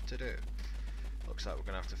what we have to do. Looks like we're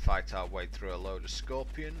going to have to fight our way through a load of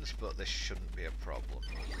scorpions, but this shouldn't be a problem.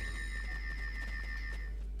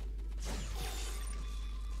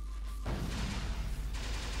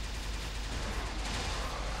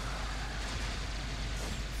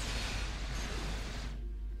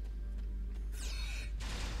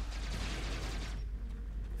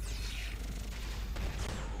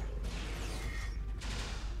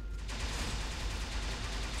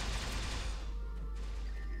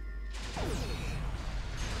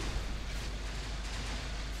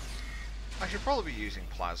 I should probably be using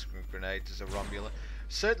plasma grenades as a Romulan.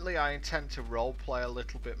 Certainly I intend to roleplay a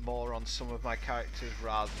little bit more on some of my characters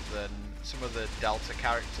rather than some of the Delta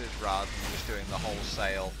characters, rather than just doing the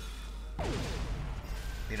wholesale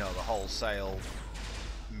you know, the wholesale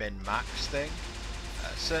min-max thing.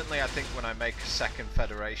 Certainly I think when I make a second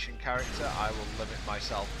Federation character, I will limit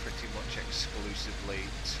myself pretty much exclusively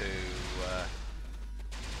to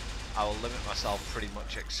how to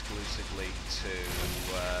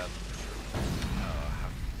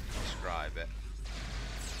describe it.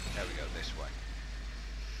 There we go, this way.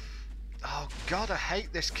 Oh god, I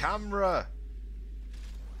hate this camera!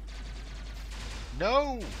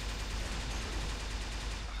 No!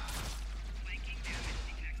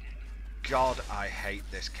 God, I hate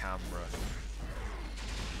this camera.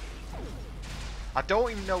 I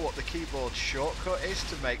don't even know what the keyboard shortcut is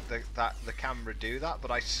to make the camera do that,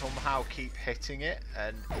 but I somehow keep hitting it,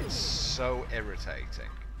 and it's so irritating.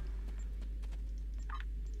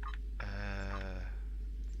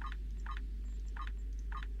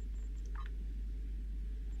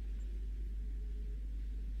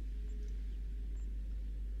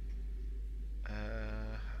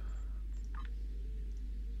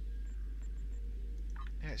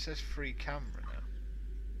 Yeah, it says free camera now.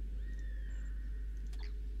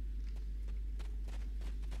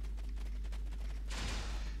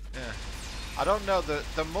 Yeah. I don't know,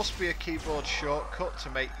 there must be a keyboard shortcut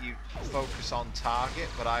to make you focus on target,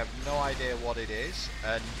 but I have no idea what it is,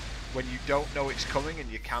 and when you don't know it's coming and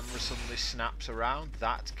your camera suddenly snaps around,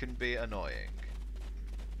 that can be annoying.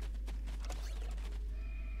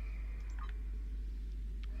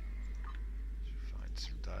 Find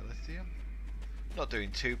some dilithium. Not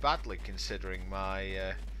doing too badly considering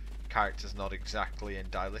my character's not exactly in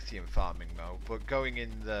dilithium farming mode, but going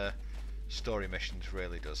in the story missions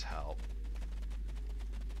really does help.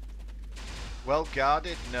 Well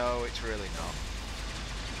guarded? No, it's really not.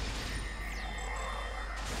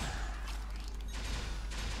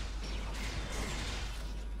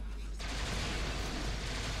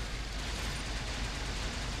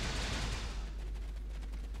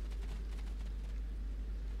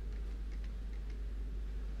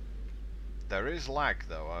 There is lag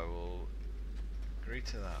though, I will agree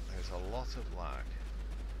to that. There's a lot of lag.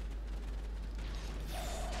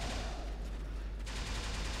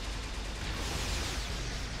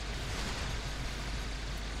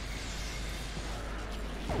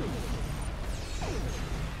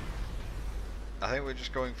 I think we're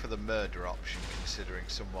just going for the murder option considering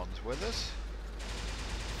someone's with us.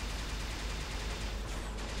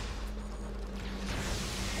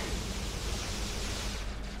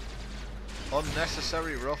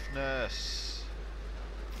 Unnecessary roughness.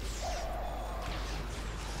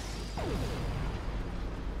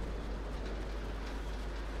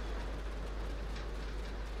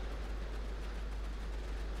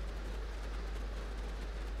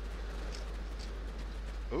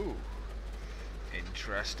 Ooh,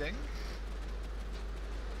 interesting.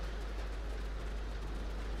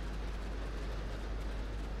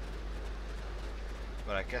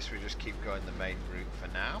 But I guess we just keep going the main route for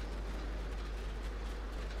now.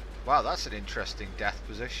 Wow, that's an interesting death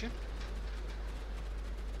position.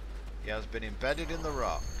 He has been embedded in the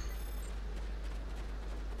rock.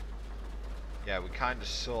 Yeah, we kind of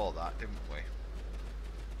saw that, didn't we?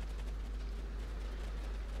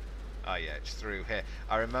 Oh yeah, it's through here.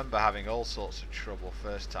 I remember having all sorts of trouble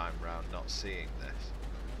first time round not seeing this.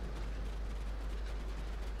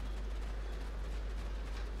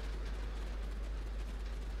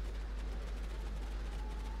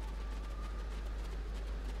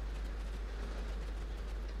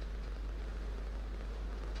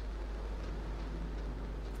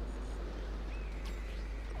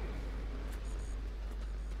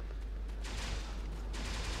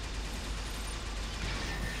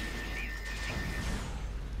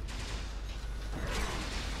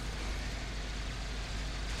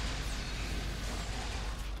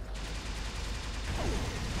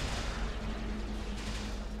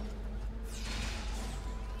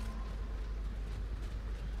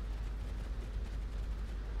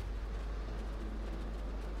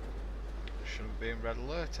 Shouldn't be in red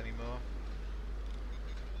alert anymore.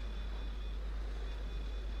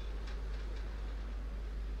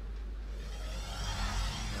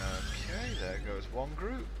 Okay, there goes one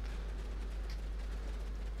group.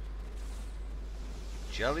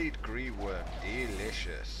 Jellied green worm,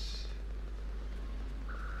 delicious.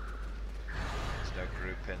 There's no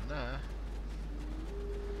group in there.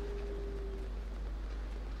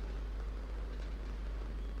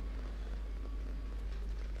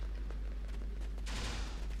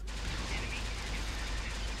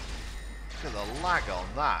 Look at the lag on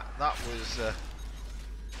that. That was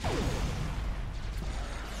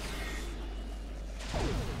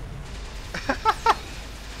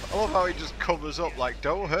I love how he just covers up like,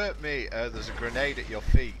 don't hurt me, there's a grenade at your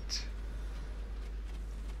feet.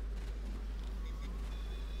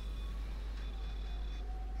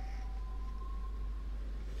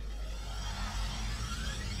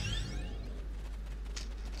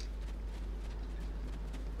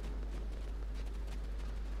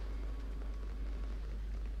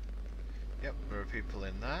 Yep, there are people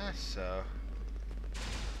in there, so...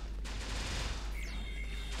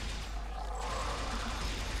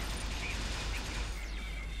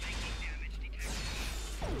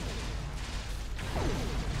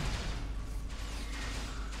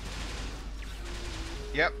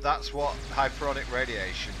 Yep, that's what hyperonic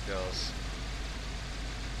radiation does.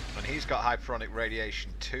 And he's got hyperonic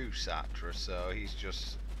radiation too, Satra, so he's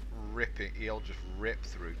just ripping, he'll just rip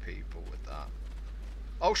through people with that.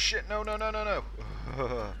 Oh shit, no, no, no, no, no.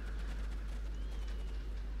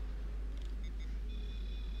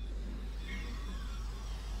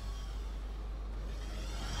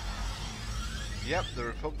 Yep, the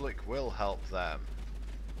Republic will help them.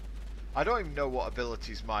 I don't even know what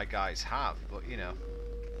abilities my guys have, but you know.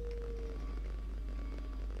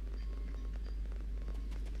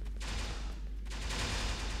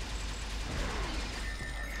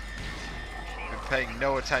 Been paying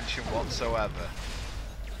no attention whatsoever.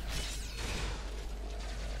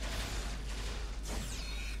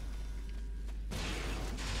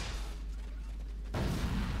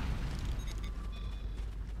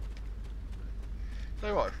 Tell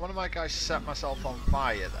you what, if one of my guys set myself on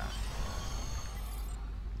fire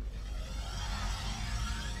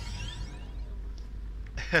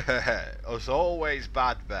then. It's always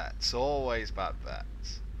bad bets, always bad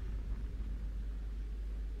bets.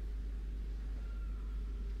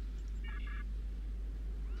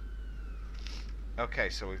 Okay,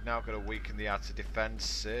 so we've now got to weaken the outer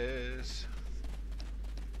defences.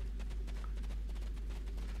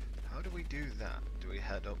 How do we do that? Do we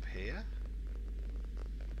head up here?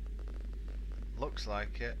 Looks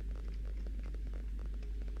like it.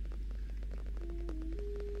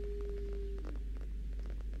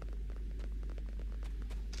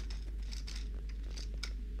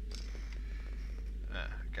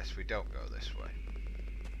 I guess we don't go this way.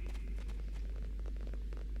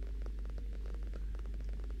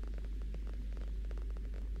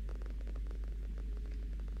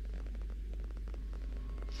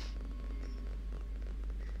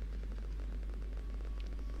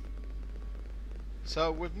 So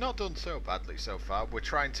we've not done so badly so far. We're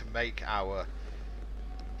trying to make our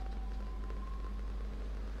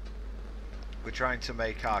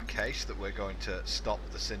case that we're going to stop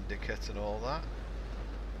the syndicate and all that.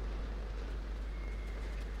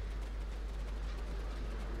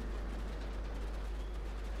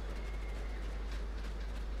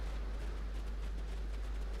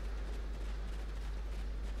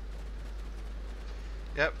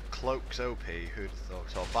 Yep, Cloak's OP, who'd have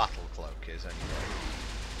thought, or Battle Cloak is anyway.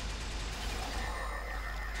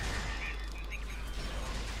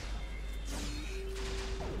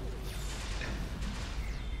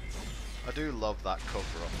 I do love that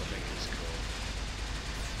cover up, I think it's cool.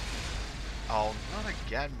 Oh, not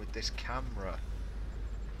again with this camera.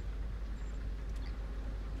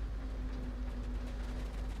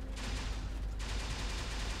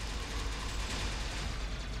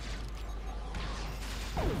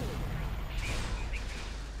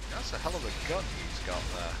 That's a hell of a gun he's got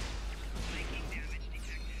there.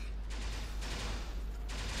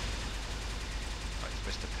 Right,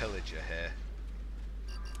 it's Mr. Pillager here.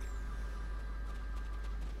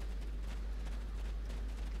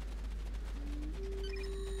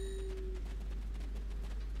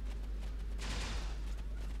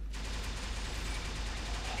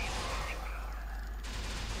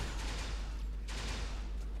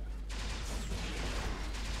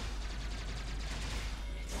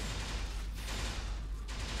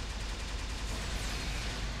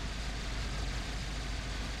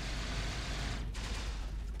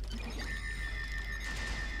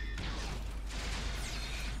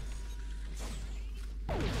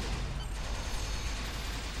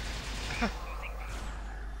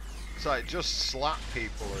 It's like, just slap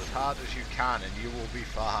people as hard as you can and you will be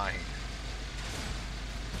fine.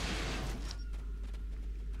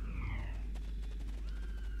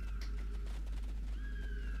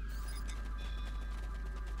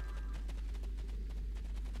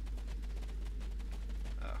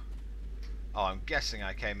 Oh. Oh, I'm guessing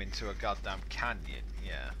I came into a goddamn canyon,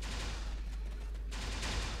 yeah.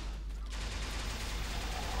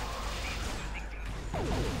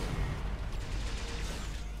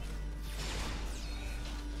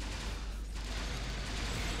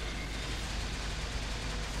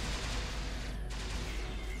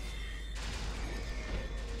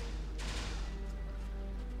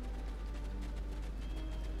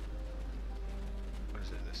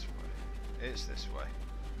 It's this way.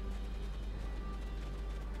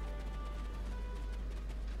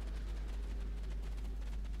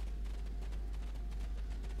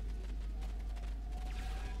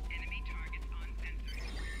 Enemy targets on sensor.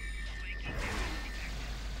 Flanking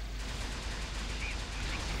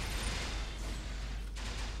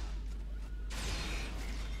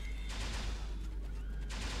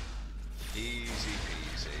Easy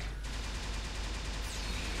peasy.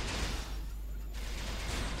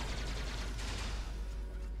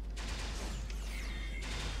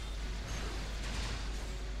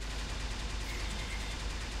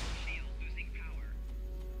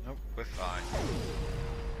 Nope, we're fine.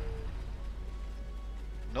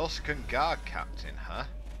 Nausicaan Guard Captain, huh?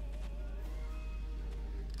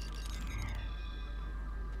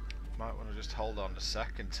 Might want to just hold on a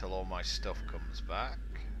sec until all my stuff comes back.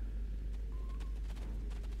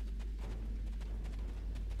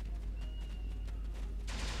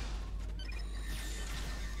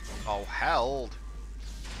 Oh, held!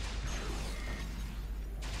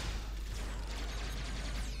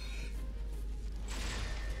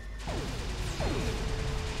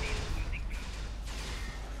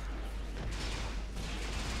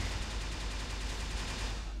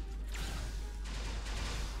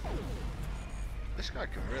 This guy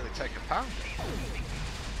can really take a pound.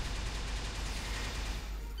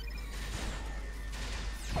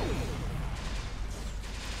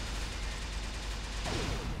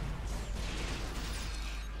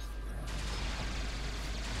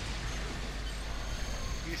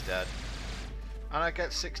 He's dead. And I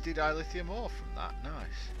get 60 dilithium ore from that,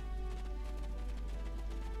 nice.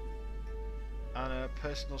 And a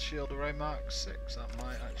personal shield array Mark 6, that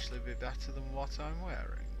might actually be better than what I'm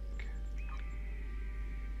wearing.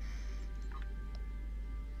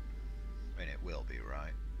 I mean, it will be,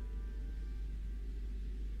 right?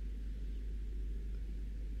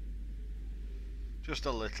 Just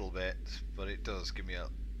a little bit, but it does give me a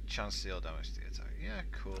chance to deal damage to the attack. Yeah,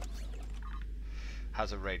 cool.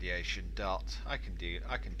 Has a radiation dot. I can dig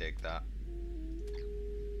that.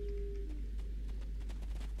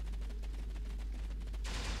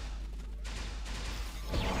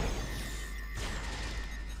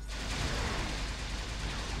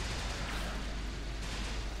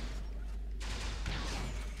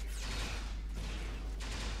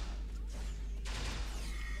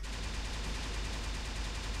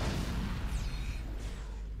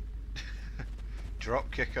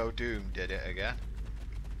 Dropkick O'Doom did it again.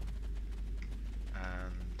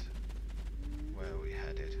 And where are we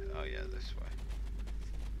headed? Oh yeah, this way.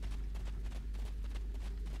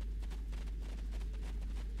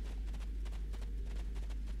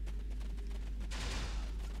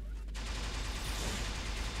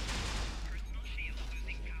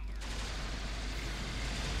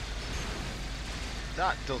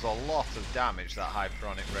 That does a lot of damage, that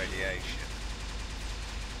hyperonic radiation.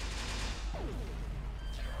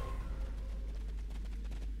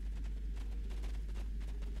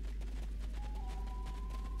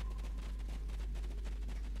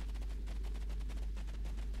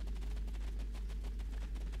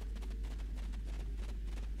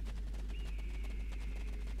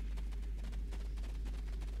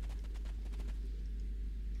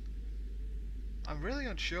 I'm really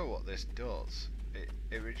unsure what this does.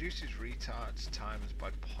 It reduces retards timers by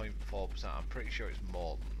 0.4%. I'm pretty sure it's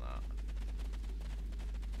more than that.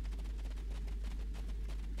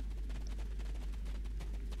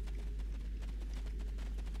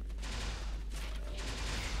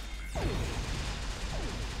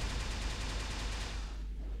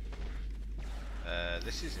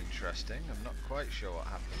 This is interesting. I'm not quite sure what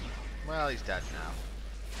happened. Well, he's dead now.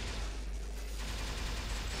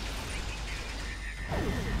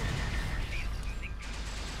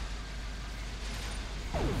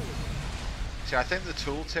 See, I think the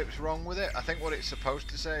tooltip's wrong with it. I think what it's supposed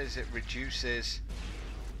to say is it reduces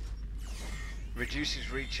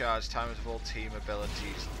recharge times of all team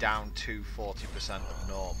abilities down to 40% of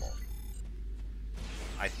normal.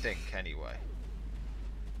 I think, anyway.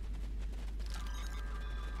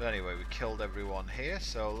 But anyway, we killed everyone here,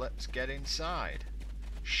 so let's get inside.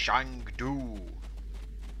 Shangdu.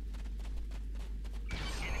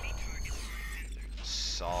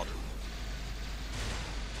 Sod.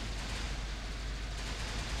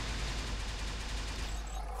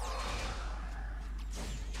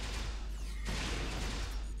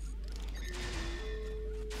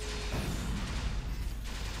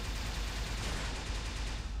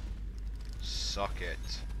 Suck it.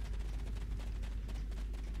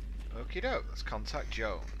 Okie doke, let's contact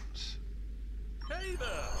Jones. Hey there,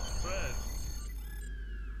 friend.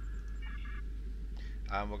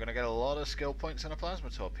 And we're going to get a lot of skill points on a plasma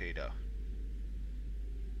torpedo.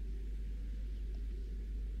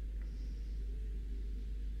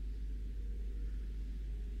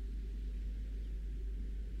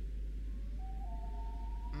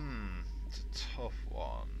 It's a tough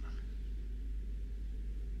one.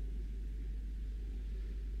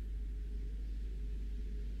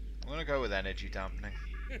 I'm going to go with energy dampening.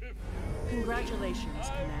 Congratulations,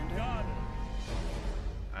 Commander.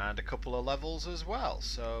 And a couple of levels as well.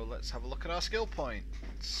 So let's have a look at our skill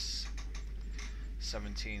points.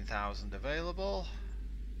 17,000 available.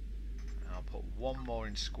 I'll put one more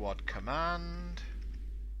in squad command.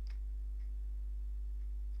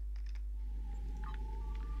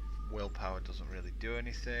 Willpower doesn't really do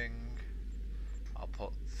anything. I'll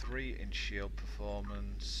put 3 in shield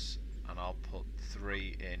performance, and I'll put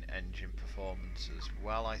 3 in engine performance as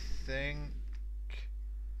well, I think.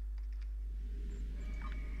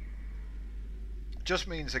 Just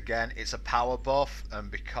means, again, it's a power buff, and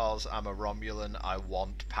because I'm a Romulan, I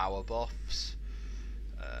want power buffs.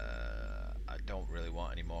 I don't really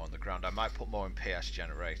want any more on the ground. I might put more in PS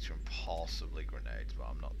generator and possibly grenades, but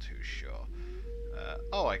I'm not too sure.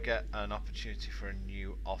 Oh, I get an opportunity for a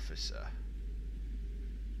new officer.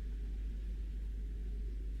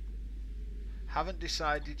 Haven't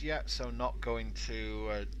decided yet, so not going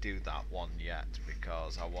to do that one yet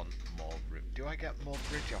because I want more room. Do I get more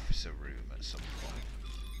bridge officer room at some point?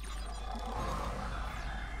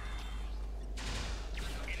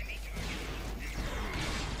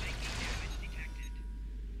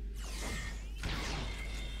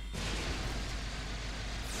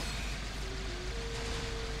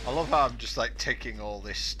 I love how I'm just like ticking all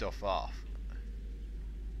this stuff off.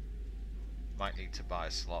 Might need to buy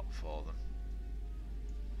a slot for them.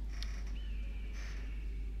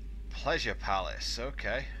 Pleasure Palace,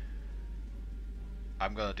 okay.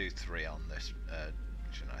 I'm gonna do 3 on this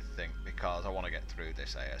mission, I think, because I want to get through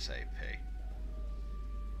this ASAP.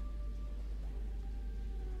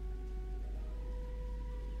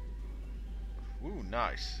 Ooh,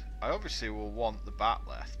 nice. I obviously will want the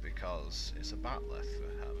Batleth because it's a Batleth, for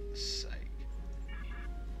heaven's sake.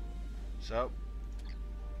 So,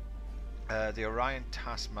 the Orion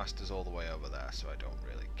Taskmaster's all the way over there, so I don't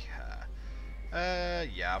really care.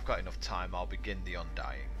 Yeah, I've got enough time. I'll begin the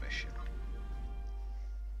Undying mission.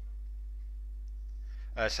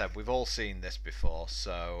 As I said, we've all seen this before,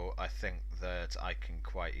 so I think that I can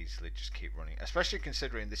quite easily just keep running, especially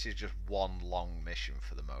considering this is just one long mission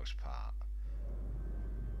for the most part.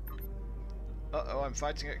 Uh-oh, I'm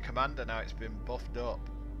fighting at Commander now, it's been buffed up.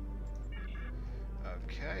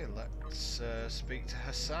 Okay, let's speak to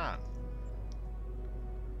Hassan.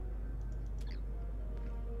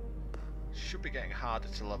 Should be getting harder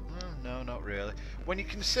to level. No, not really. When you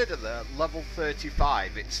consider that level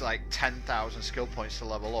 35, it's like 10,000 skill points to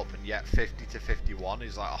level up, and yet 50 to 51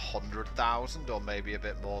 is like 100,000, or maybe a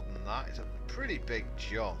bit more than that. It's a pretty big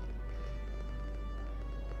jump.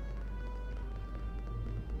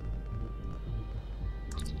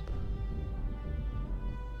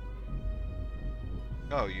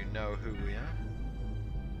 Oh, you know who we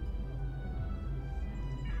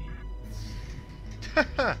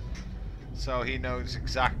are? So he knows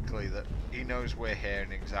exactly that. He knows we're here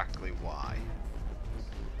and exactly why.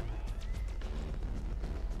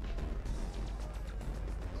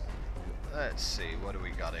 Let's see, what do we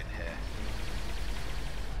got in here?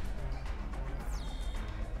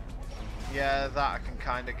 Yeah, that I can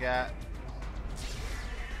kind of get.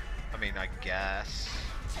 I mean, I guess.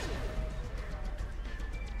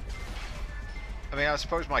 I mean, I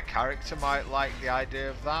suppose my character might like the idea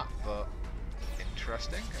of that, but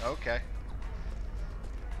interesting. Okay.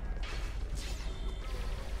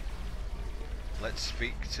 Let's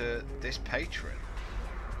speak to this patron.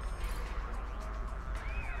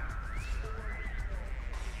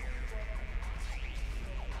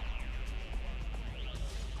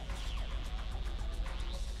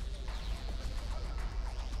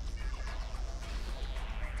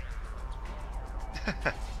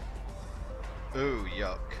 Ooh,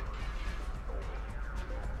 yuck.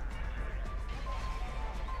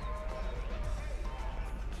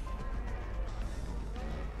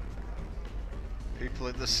 People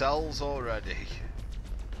in the cells already.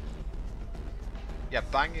 Yeah,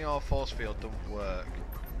 banging our force field doesn't work.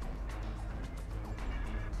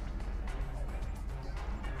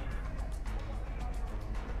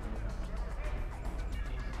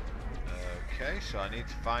 Okay, so I need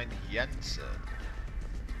to find Jensen.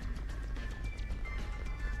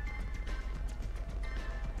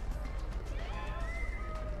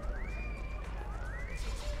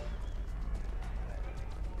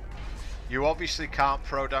 You obviously can't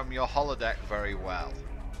program your holodeck very well.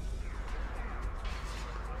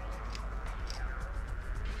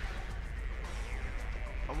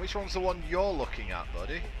 And which one's the one you're looking at,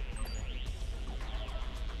 buddy?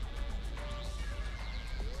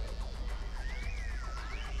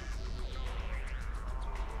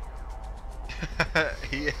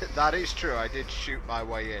 That is true, I did shoot my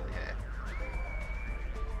way in here.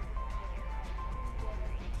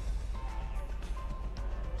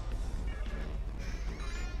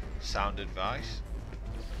 Sound advice.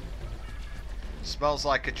 Smells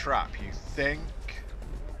like a trap, you think?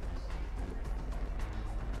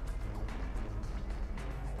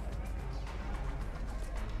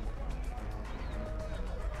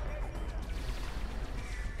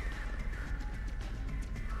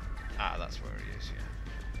 Ah, that's where he is, yeah.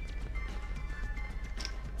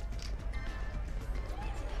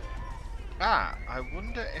 Ah, I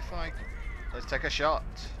wonder if I... Let's take a shot.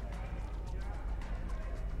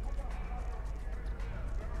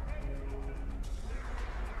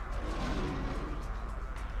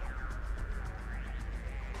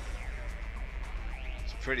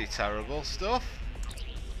 It's pretty terrible stuff.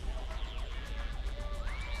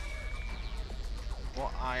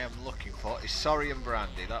 What I am looking for is Sorry and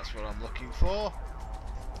Brandy. That's what I'm looking for.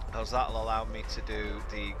 Because that'll allow me to do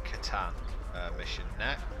the Catan mission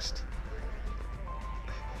next.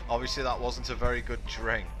 Obviously that wasn't a very good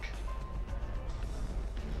drink.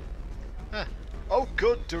 Huh. Oh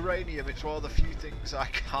good, Duranium. It's one of the few things I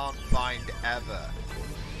can't find ever.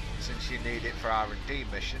 Since you need it for R&D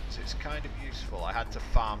missions, it's kind of useful. I had to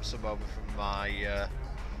farm some over from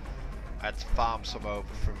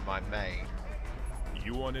my main.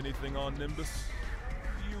 You want anything on Nimbus?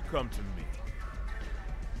 You come to me.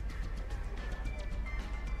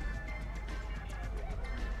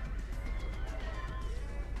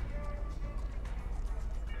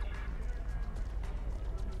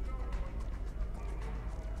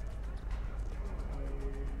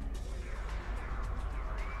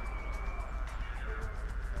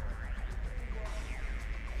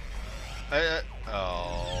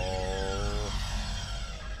 Oh.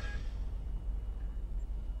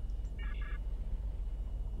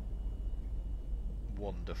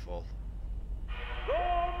 Wonderful. The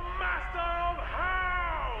Master of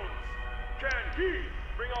Hounds! Can he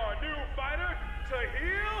bring our new fighter to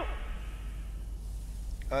heel?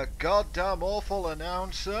 A goddamn awful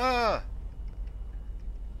announcer!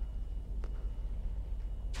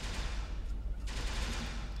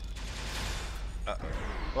 Uh-oh.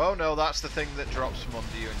 Oh no, that's the thing that drops from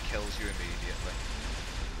under you and kills you immediately.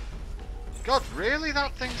 God, really?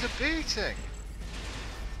 That thing's a beating!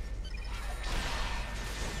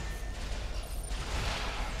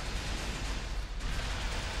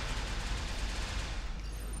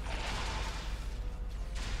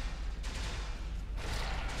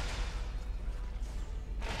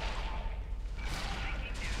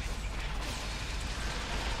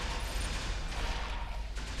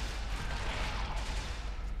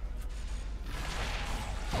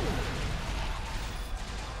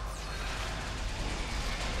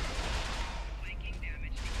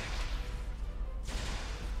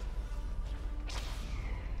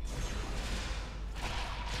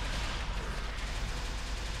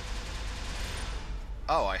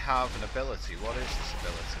 Oh, I have an ability. What is this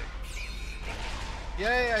ability?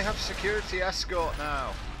 Yay, I have security escort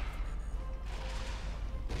now.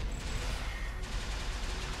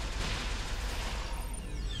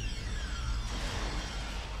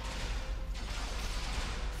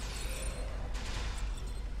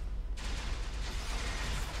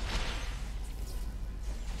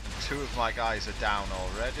 Two of my guys are down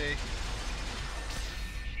already.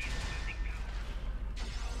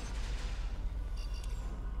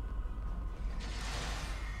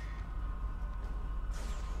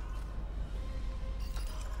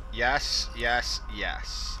 Yes, yes,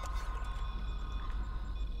 yes.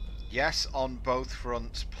 Yes on both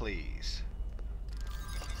fronts, please.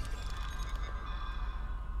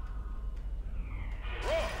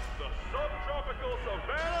 From the subtropical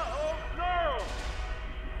savannah of Neural,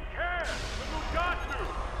 can the Mugatu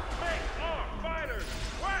make our fighters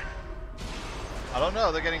sweat? I don't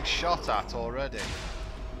know, they're getting shot at already.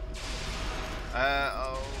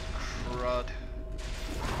 Oh, crud.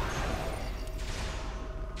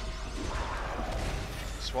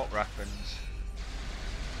 Swap weapons.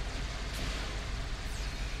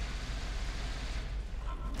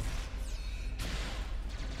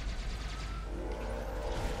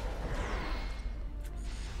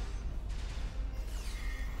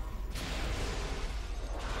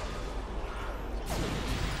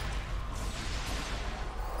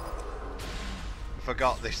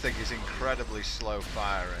 Forgot this thing is incredibly slow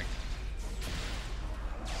firing.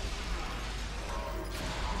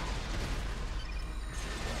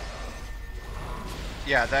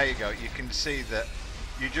 Yeah, there you go. You can see that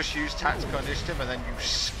you just use tactical initiative and then you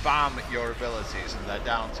spam your abilities and they're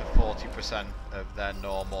down to 40% of their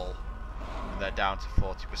normal. And they're down to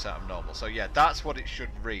 40% of normal. So yeah, that's what it should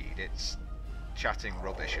read. It's chatting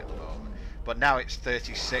rubbish at the moment. But now it's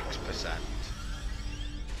 36%.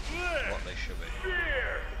 What they should be.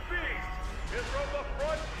 Fierce beast is from the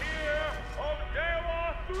frontier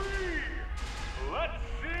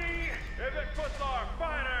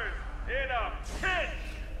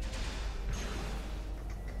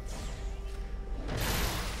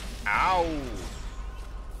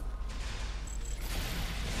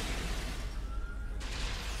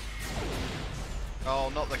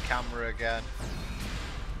Oh, not the camera again.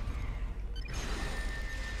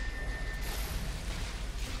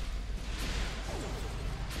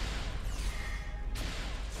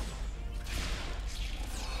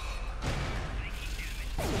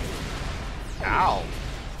 Ow!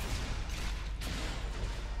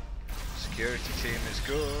 Security team is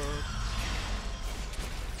good.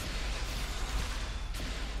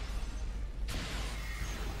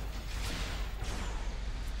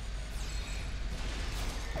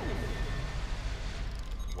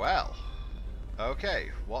 Well, okay,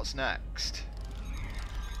 what's next?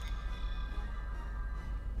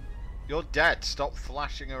 You're dead, stop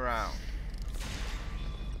flashing around.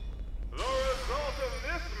 The result of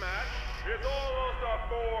this match is almost a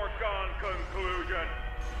foregone conclusion.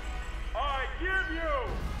 I give you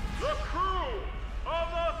the crew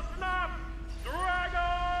of the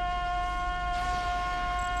Snapdragon!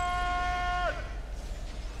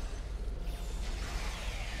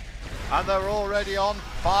 And they're already on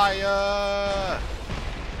fire!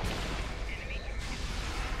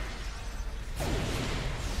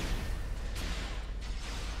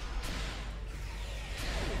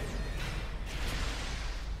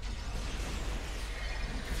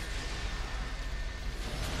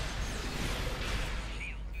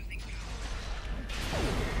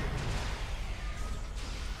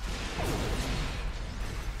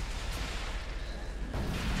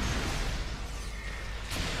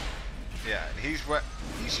 Yeah,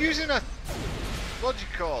 he's using a, what do you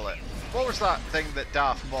call it? What was that thing that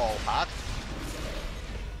Darth Maul had?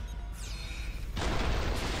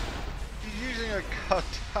 He's using a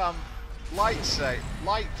goddamn light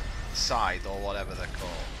scythe or whatever they're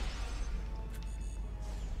called.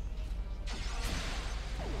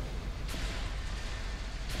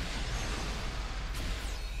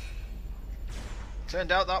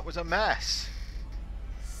 Turned out that was a mess.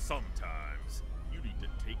 Sometimes you need to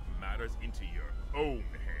take matters into your own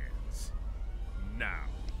hands. Now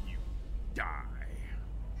you die.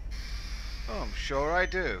 Oh, I'm sure I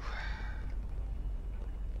do.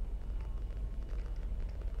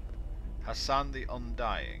 Hassan the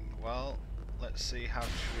Undying. Well, let's see how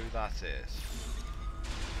true that is.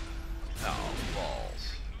 Oh,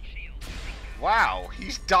 balls. Wow,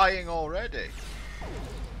 he's dying already.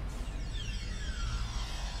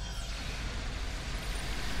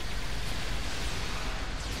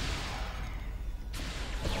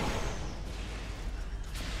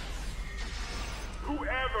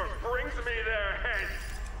 Whoever brings me their heads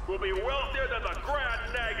will be wealthier than the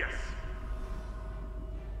Grand Nagus.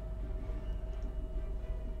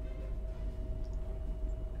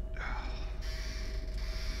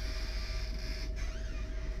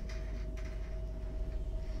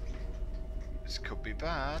 This could be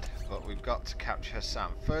bad, but we've got to capture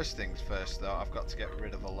Hassan. First things first though, I've got to get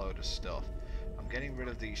rid of a load of stuff. I'm getting rid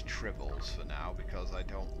of these tribbles for now because I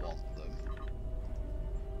don't want them.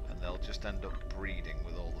 And they'll just end up breeding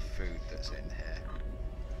with all the food that's in here.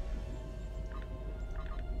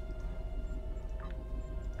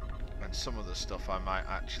 And some of the stuff I might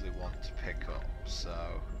actually want to pick up,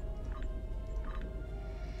 so...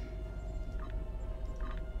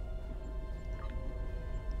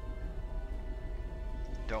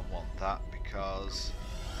 Don't want that because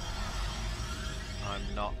I'm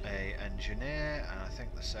not a engineer, and I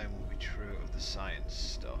think the same will be true of the science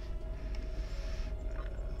stuff.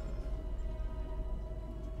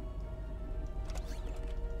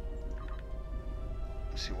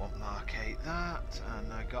 So you want Mark 8 that,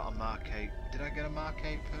 and I got a Mark 8. Did I get a Mark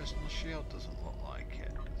 8 personal shield? Doesn't look like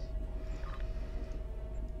it.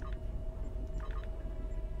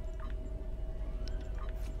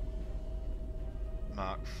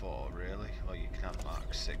 Mark 4, really? Or you can have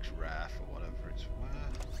Mark 6 rare for whatever it's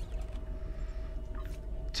worth.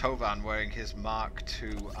 Tovan wearing his Mark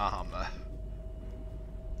 2 armor.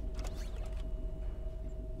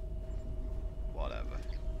 Whatever.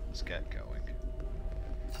 Let's get going.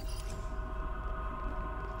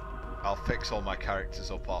 I'll fix all my characters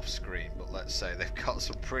up off screen, but let's say they've got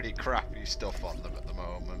some pretty crappy stuff on them at the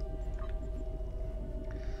moment.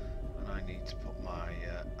 And I need to put my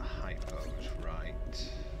hypos right.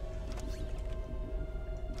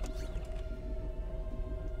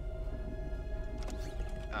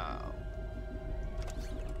 Oh.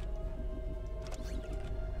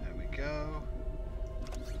 There we go.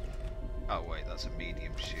 Oh wait, that's a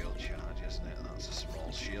medium shield charge, isn't it? That's a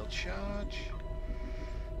small shield charge.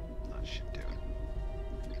 That should do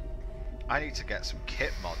it. I need to get some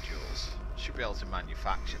kit modules. Should be able to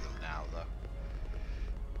manufacture them now though.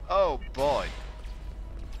 Oh boy.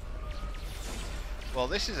 Well,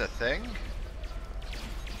 this is a thing.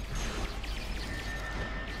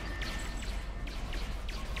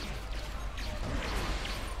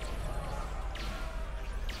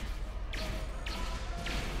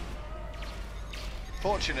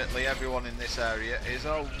 Fortunately, everyone in this area is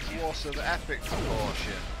a wuss of epic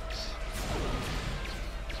proportions.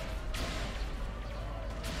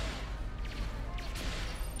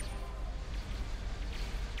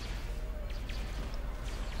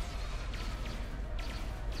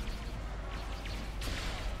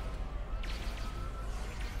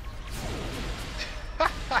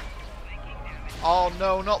 Oh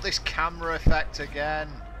no, not this camera effect again.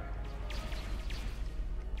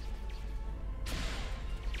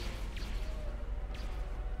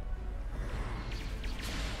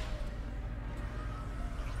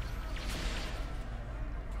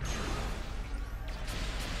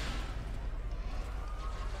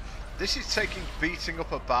 This is taking beating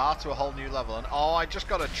up a bar to a whole new level, and oh, I just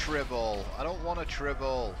got a tribble. I don't want a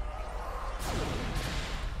tribble.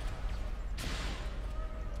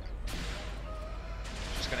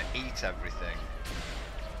 Just gonna eat everything.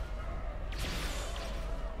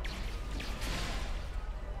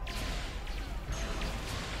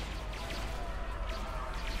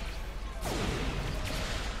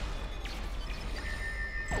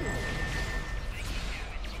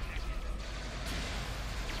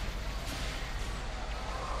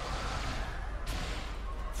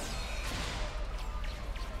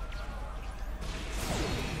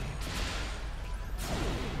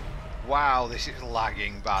 Wow, this is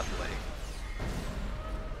lagging badly.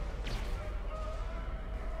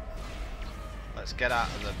 Let's get out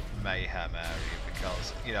of the mayhem area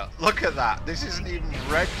because, you know, look at that. This isn't even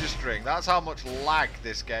registering. That's how much lag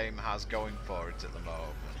this game has going for it at the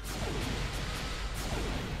moment.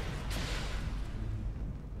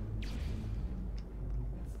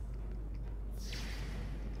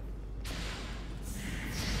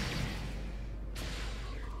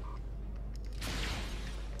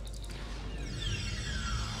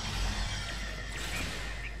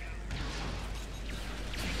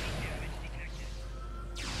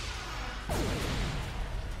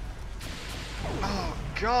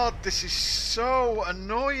 God, this is so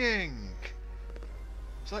annoying.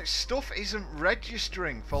 It's like stuff isn't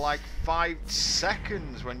registering for like 5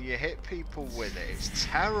 seconds when you hit people with it. It's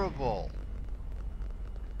terrible.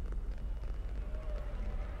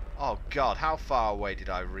 Oh God, how far away did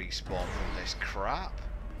I respawn from this crap?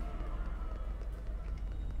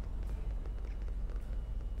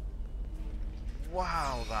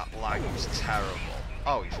 Wow, that lag was terrible.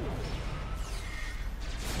 Oh, he's...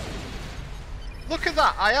 Look at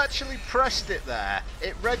that, I actually pressed it there,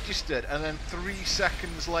 it registered, and then 3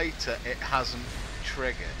 seconds later it hasn't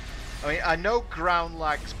triggered. I mean, I know ground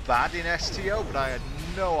lag's bad in STO, but I had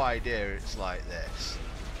no idea it's like this.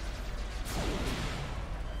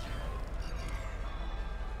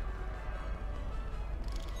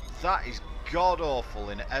 That is god-awful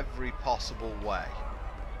in every possible way.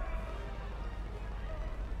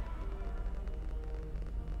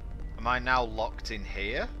 Am I now locked in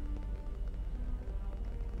here?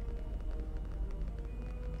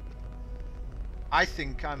 I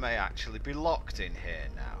think I may actually be locked in here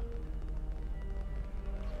now.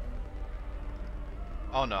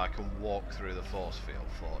 Oh no, I can walk through the force field,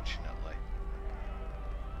 fortunately.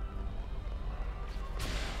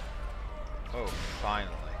 Oh,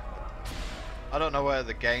 finally. I don't know whether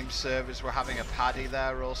the game servers were having a paddy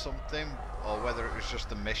there or something, or whether it was just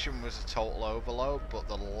the mission was a total overload, but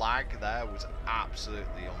the lag there was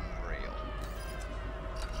absolutely unreal.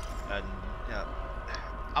 And, you know,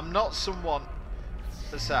 I'm not someone...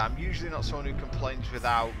 As I say, I'm usually not someone who complains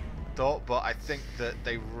without thought, but I think that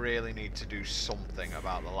they really need to do something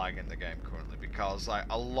about the lag in the game currently, because like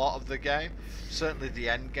a lot of the game, certainly the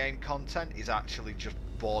end game content, is actually just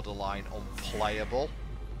borderline unplayable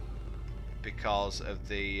because of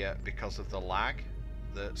the lag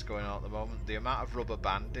that's going on at the moment. The amount of rubber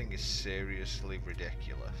banding is seriously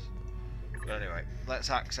ridiculous. But anyway, let's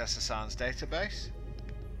access Hassan's database.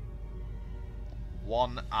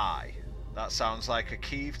 1i. That sounds like a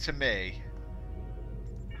Kiev to me.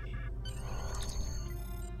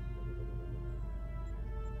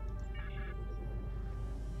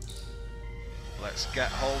 Let's get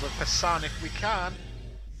hold of Hassan if we can.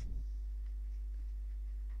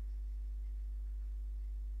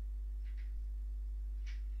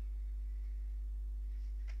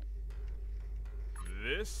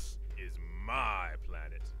 This is my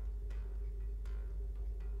planet.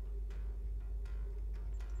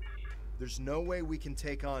 There's no way we can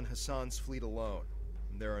take on Hassan's fleet alone.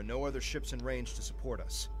 There are no other ships in range to support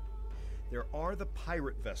us. There are the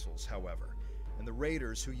pirate vessels, however, and the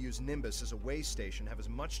raiders who use Nimbus as a way station have as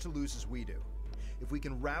much to lose as we do. If we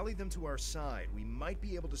can rally them to our side, we might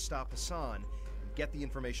be able to stop Hassan and get the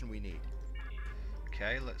information we need.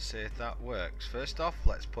 Okay, let's see if that works. First off,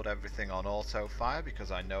 let's put everything on auto fire because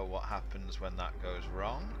I know what happens when that goes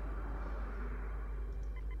wrong.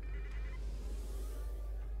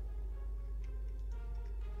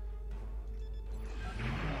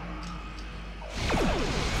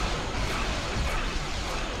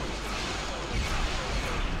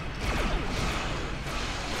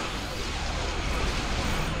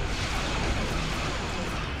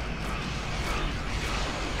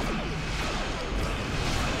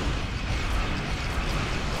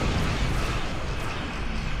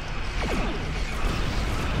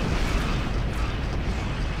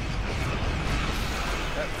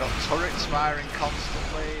 Turrets firing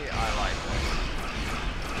constantly. I like this.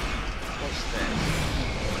 What's this?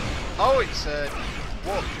 Oh, it's a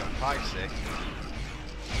warp jump, I see.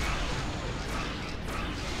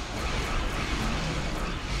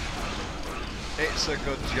 It's a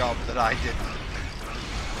good job that I didn't.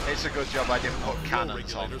 It's a good job I didn't put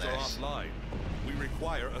cannons on this. Regulators are offline. We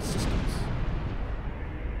require assistance.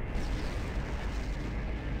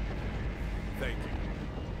 Thank you.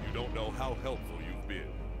 You don't know how helpful you've been.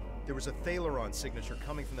 There was a Thaleron signature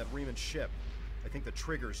coming from that Riemann ship. I think the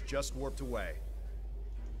triggers just warped away.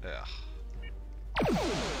 Ugh.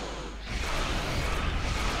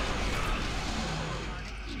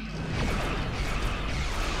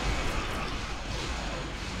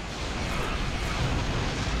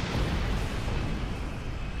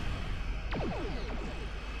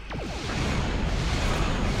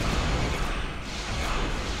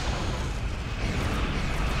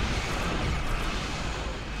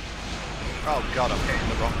 Oh god, I'm hitting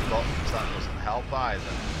the wrong buttons, that doesn't help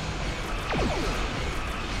either.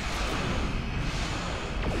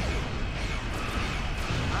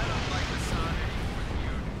 I don't like Hassan anymore,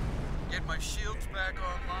 dude. Get my shields back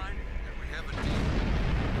online, and we have a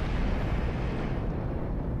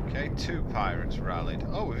deal. Okay, 2 pirates rallied.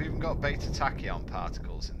 Oh, we've even got beta tachyon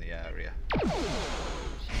particles in the area.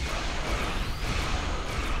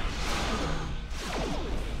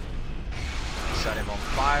 Set him on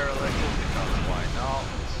fire a little because why not?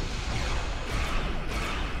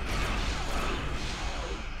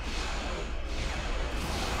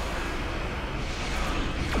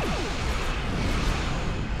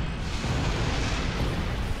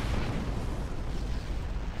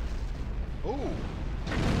 Ooh.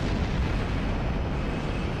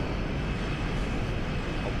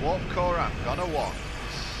 A warp core I'm gonna want.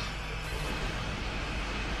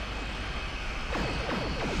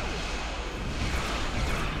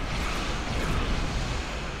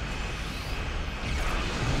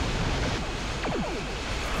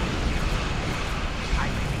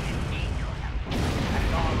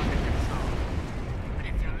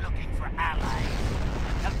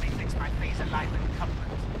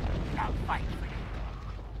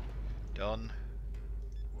 Done.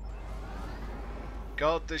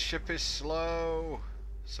 God, this ship is slow.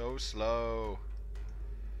 So slow.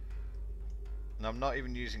 And I'm not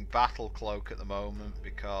even using Battle Cloak at the moment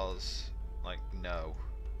because, like, no.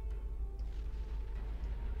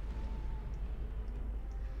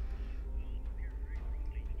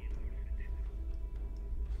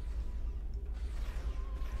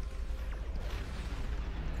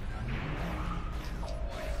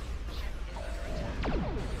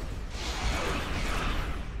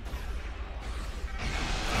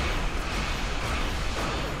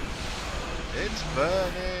 It's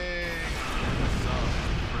burning! Hassan,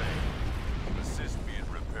 pray. Assist me in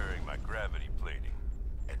repairing my gravity plating.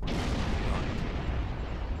 And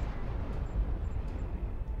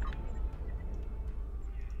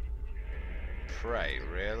Pray,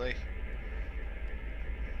 really?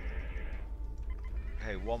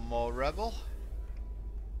 Hey, one more rebel?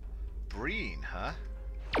 Breen, huh?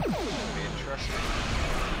 That'd be interesting.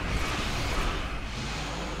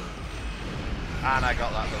 And I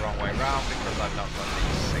got that the wrong way round because I've not got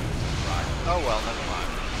these signals right. Oh well, never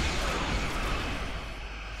mind.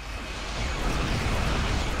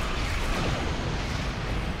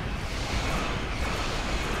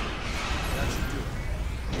 That should do it.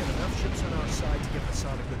 We have enough ships on our side to give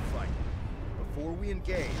Hassan a good fight. Before we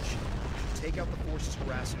engage, we should take out the forces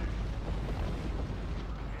harassing him.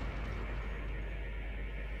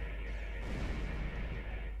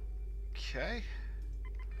 Okay.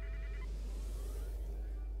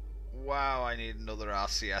 Wow, I need another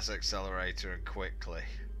RCS accelerator and quickly.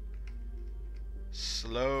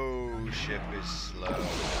 Slow ship is slow.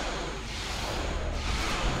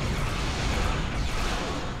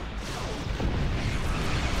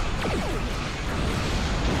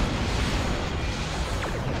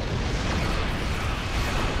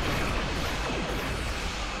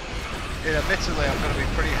 In a admittedly, I'm going to be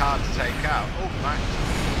pretty hard to take out. Oh, Max.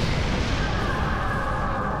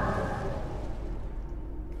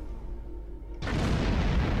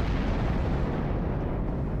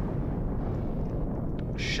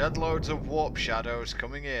 Shed loads of warp shadows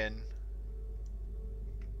coming in.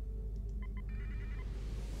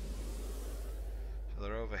 So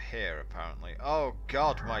they're over here, apparently. Oh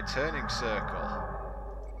god, my turning circle.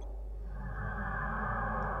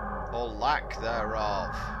 Or lack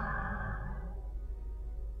thereof.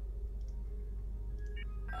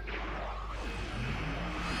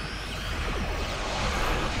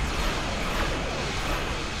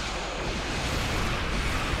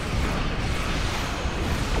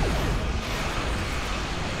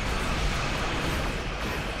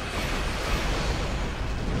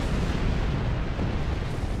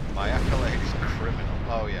 My accolade is criminal.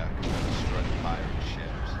 Oh yeah, because I destroyed the pirate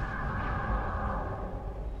ships.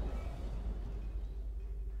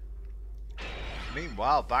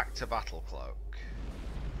 Meanwhile, back to Battle Cloak.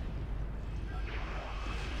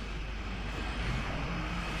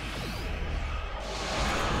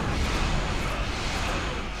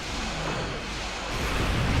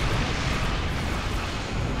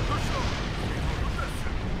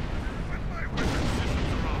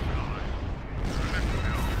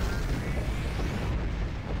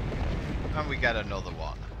 And we get another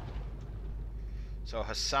one. So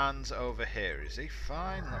Hassan's over here. Is he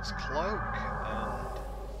fine? Let's cloak and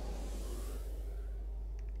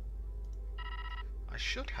I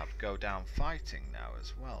should have go down fighting now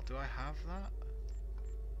as well. Do I have that?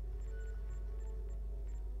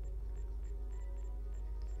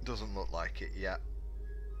 Doesn't look like it yet.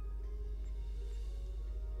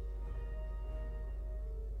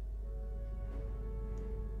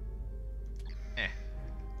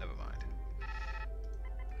 Never mind.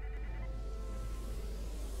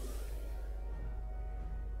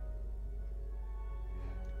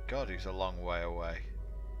 God, he's a long way away.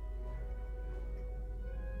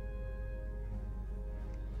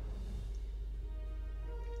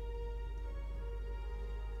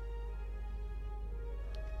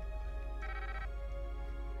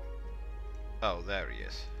 Oh, there he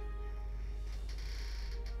is.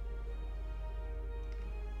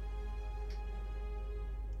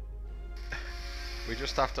 We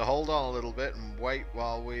just have to hold on a little bit and wait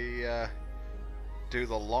while we do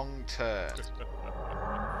the long turn.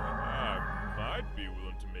 I might be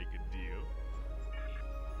willing to make a deal.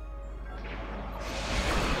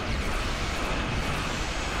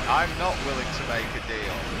 I'm not willing to make a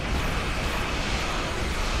deal.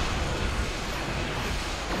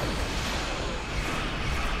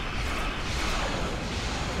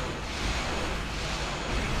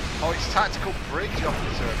 Oh, it's tactical bridge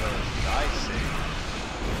officer ability. I see.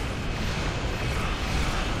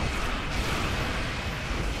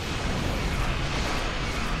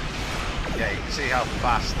 Yeah, you can see how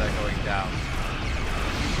fast they're going down.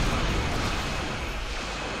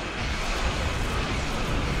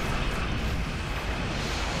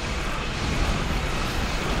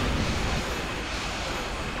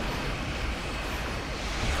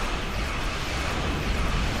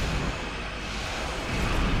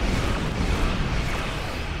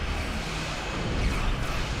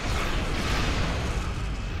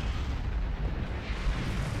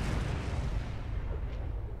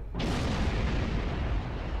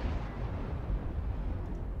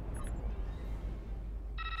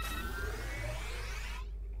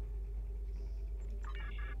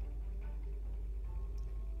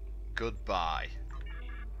 Goodbye.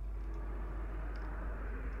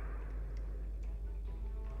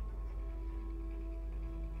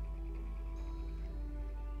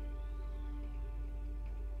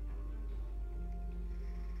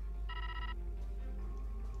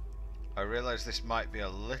 I realise this might be a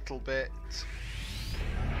little bit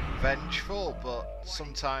vengeful, but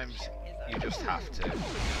sometimes you just have to.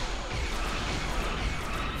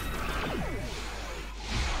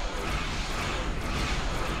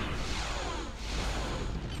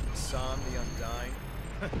 Hassan the Undying?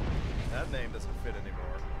 That name doesn't fit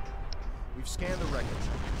anymore. We've scanned the wreckage.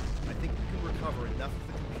 I think we can recover enough of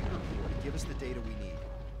the computer core to give us the data we need.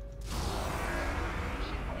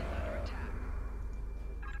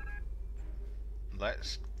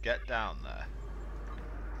 Let's get down there.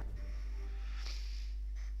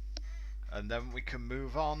 And then we can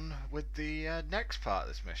move on with the next part of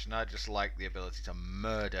this mission. I just like the ability to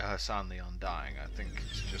murder Hassan the Undying. I think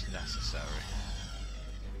it's just necessary.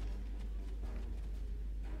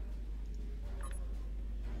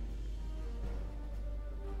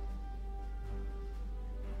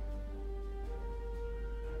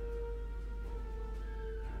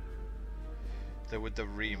 with the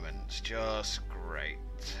remnants. Just great.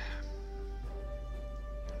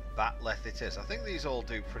 Batleth it is. I think these all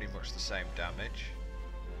do pretty much the same damage.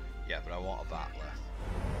 Yeah, but I want a Batleth.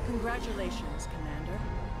 Congratulations, Commander.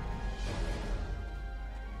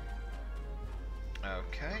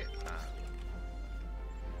 Okay.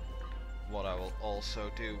 What I will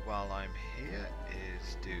also do while I'm here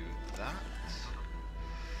is do that.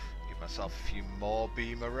 Give myself a few more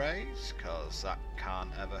beam arrays, because that can't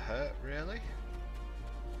ever hurt, really.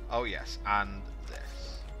 Oh yes, and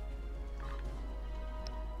this.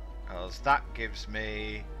 Because that gives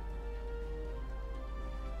me...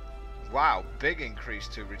 Wow, big increase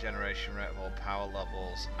to regeneration rate of all power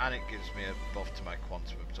levels, and it gives me a buff to my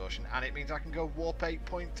quantum absorption, and it means I can go warp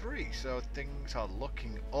 8.3, so things are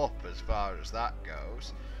looking up as far as that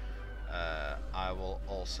goes. I will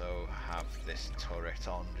also have this turret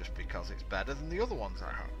on just because it's better than the other ones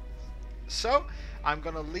I have. So, I'm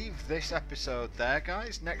going to leave this episode there,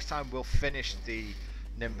 guys. Next time we'll finish the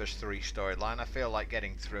Nimbus 3 storyline. I feel like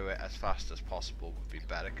getting through it as fast as possible would be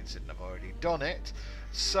better, considering I've already done it.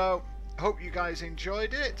 So, hope you guys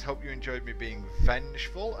enjoyed it. Hope you enjoyed me being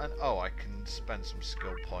vengeful. And oh, I can spend some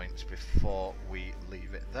skill points before we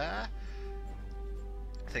leave it there.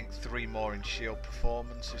 I think 3 more in shield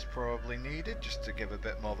performance is probably needed, just to give a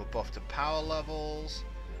bit more of a buff to power levels.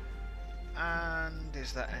 And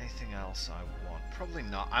is there anything else I want? Probably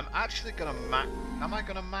not. I'm actually gonna am I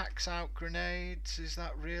gonna max out grenades? Is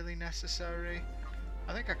that really necessary?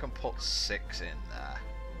 I think I can put 6 in there,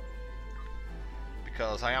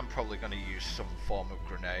 because I am probably going to use some form of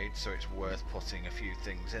grenade, so it's worth putting a few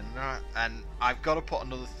things in there. And I've got to put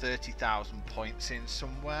another 30,000 points in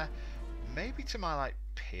somewhere, maybe to my like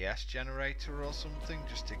PS generator or something,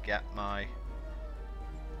 just to get my...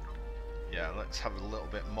 Yeah, let's have a little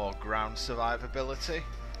bit more ground survivability,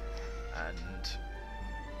 and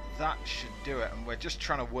that should do it. And we're just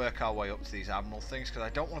trying to work our way up to these admiral things, because I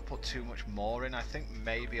don't want to put too much more in. I think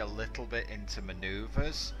maybe a little bit into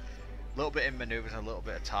maneuvers. A little bit in maneuvers and a little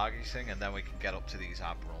bit of targeting, and then we can get up to these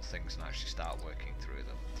admiral things and actually start working through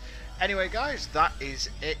them. Anyway guys, that is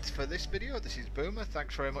it for this video. This is Boomer.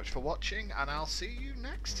 Thanks very much for watching, and I'll see you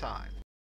next time.